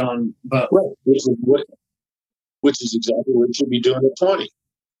focus on both. Right, which is exactly what you should be doing at 20.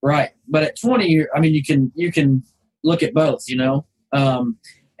 Right, but at 20, you can look at both, and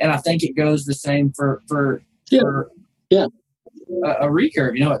I think it goes the same for a recurve.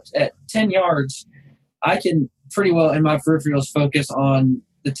 At 10 yards, I can pretty well in my peripherals focus on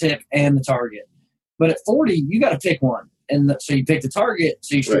the tip and the target. But at 40, you got to pick one, and so you pick the target,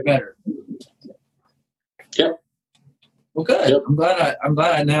 so you shoot better. Yep. Well, good. Yep. I'm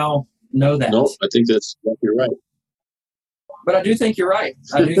glad I now know that. No, I think you're right. But I do think you're right.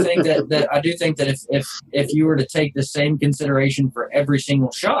 I do think that if you were to take the same consideration for every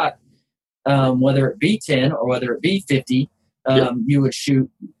single shot, whether it be 10 or whether it be 50, you would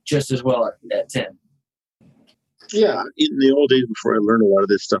shoot just as well at 10. Yeah, in the old days before I learned a lot of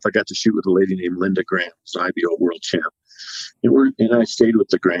this stuff, I got to shoot with a lady named Linda Graham, who's an IBO world champ. And I stayed with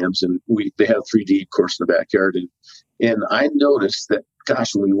the Grahams, and they have 3D course in the backyard. And I noticed that,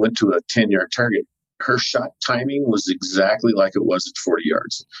 gosh, when we went to a 10-yard target, her shot timing was exactly like it was at 40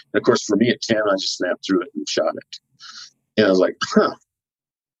 yards. And of course, for me at 10, I just snapped through it and shot it. And I was like,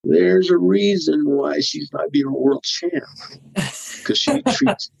 there's a reason why she's not being a world champ. Because she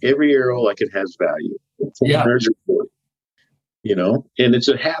treats every arrow like it has value. Yeah. And it's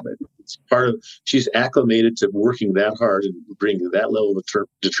a habit. It's part of, she's acclimated to working that hard and bringing that level of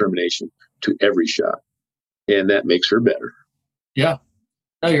determination to every shot. And that makes her better. Yeah.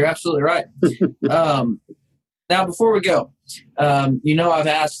 No, you're absolutely right. Now, before we go, I've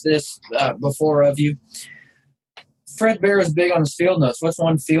asked this before of you. Fred Bear is big on his field notes. What's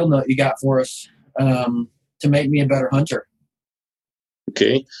one field note you got for us to make me a better hunter?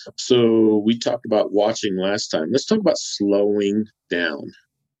 Okay, so we talked about watching last time. Let's talk about slowing down.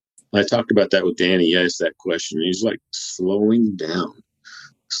 I talked about that with Danny. He asked that question. He's like, slowing down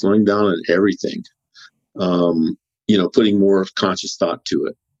on everything. Putting more conscious thought to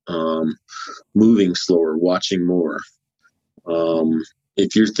it, moving slower, watching more.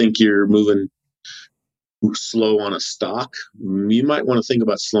 If you think you're moving slow on a stock, you might want to think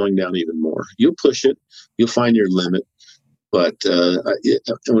about slowing down even more. You'll push it. You'll find your limit. But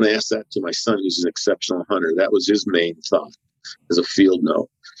when I asked that to my son, who's an exceptional hunter, that was his main thought as a field note.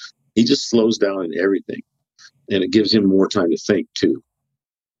 He just slows down in everything, and it gives him more time to think too.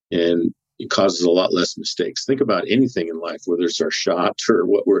 And it causes a lot less mistakes. Think about anything in life, whether it's our shot or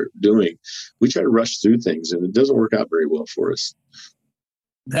what we're doing. We try to rush through things, and it doesn't work out very well for us.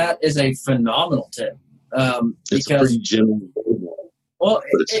 That is a phenomenal tip. It's a pretty general. Well,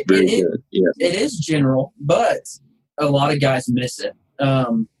 it's very good. Yeah. It is general, but a lot of guys miss it. I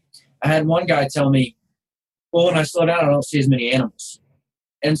had one guy tell me, well, when I slow down, I don't see as many animals.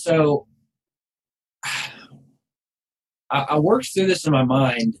 And so I worked through this in my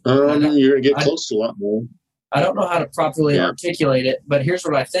mind. You're going to get close to a lot more. I don't know how to properly articulate it, but here's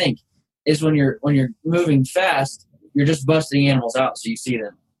what I think is when you're moving fast, you're just busting animals out so you see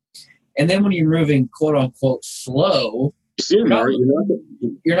them. And then when you're moving quote unquote slow, you're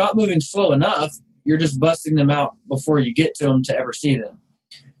not moving slow enough. You're just busting them out before you get to them to ever see them.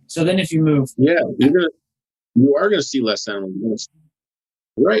 So then if you move, you are going to see less animals.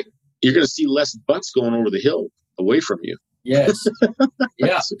 Right. You're going to see less butts going over the hill away from you. Yes.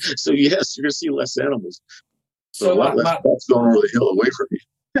 Yeah. So yes, you're going to see less animals. So a lot less butts going over the hill away from you.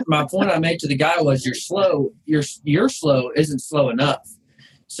 My point I made to the guy was you're slow. Your slow isn't slow enough.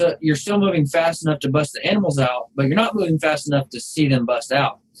 So you're still moving fast enough to bust the animals out, but you're not moving fast enough to see them bust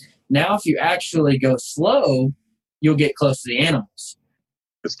out. Now, if you actually go slow, you'll get close to the animals.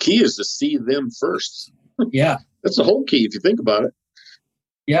 The key is to see them first. Yeah. That's the whole key if you think about it.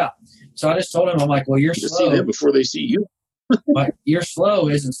 Yeah. So I just told him, I'm like, well, you're You slow. see them before they see you. Like, your slow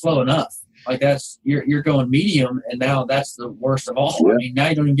isn't slow enough. Like, that's you're going medium, and now that's the worst of all. Yeah. I mean, now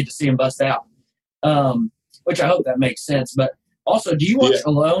you don't even get to see them bust out. Which I hope that makes sense. But also, do you watch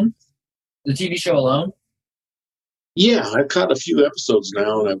Alone, the TV show Alone? Yeah, I've caught a few episodes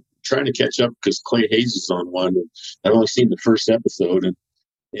now, and I'm trying to catch up because Clay Hayes is on one. And I've only seen the first episode,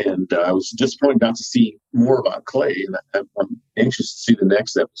 and I was disappointed not to see more about Clay, and I'm anxious to see the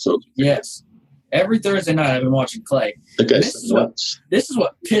next episode. Yes. Every Thursday night I've been watching Clay. This is what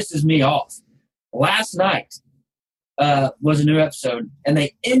pisses me off. Last night was a new episode, and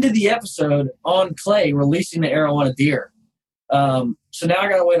they ended the episode on Clay releasing the arrow on a deer. So now I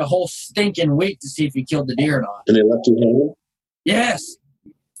got to wait a whole stinking week to see if he killed the deer or not. And they left you hanging? Yes.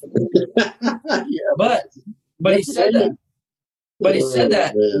 Yeah. But he said that. But he said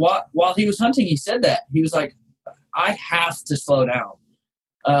that while he was hunting, he said that. He was like, I have to slow down.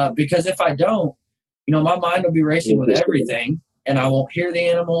 Because if I don't, my mind will be racing with everything, and I won't hear the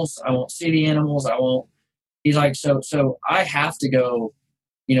animals. I won't see the animals. I won't. He's like, so I have to go,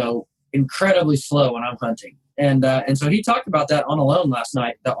 incredibly slow when I'm hunting. And so he talked about that on Alone last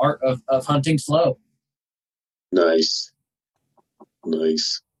night, the art of hunting slow. Nice.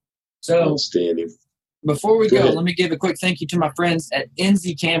 So outstanding. Before we go, let me give a quick thank you to my friends at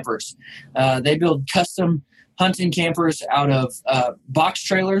NZ Campers. They build custom hunting campers out of box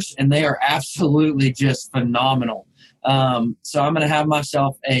trailers, and they are absolutely just phenomenal. So I'm going to have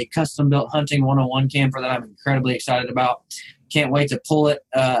myself a custom-built Hunting 101 camper that I'm incredibly excited about. Can't wait to pull it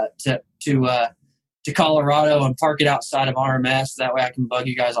to Colorado and park it outside of RMS. That way I can bug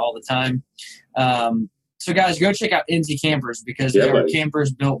you guys all the time. So, guys, go check out NZ Campers because they are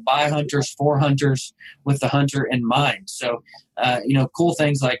campers built by hunters for hunters with the hunter in mind. So, cool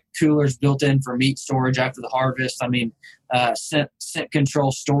things like coolers built in for meat storage after the harvest. I mean, scent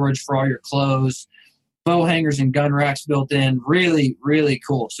control storage for all your clothes, bow hangers and gun racks built in. Really, really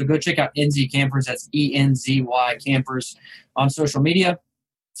cool. So, go check out NZ Campers. That's ENZY Campers on social media.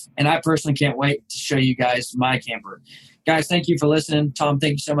 And I personally can't wait to show you guys my camper. Guys, thank you for listening. Tom,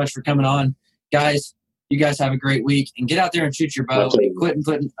 thank you so much for coming on. Guys, you guys have a great week, and get out there and shoot your bow.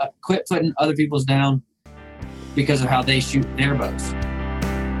 Quit putting other people's down because of how they shoot their bows.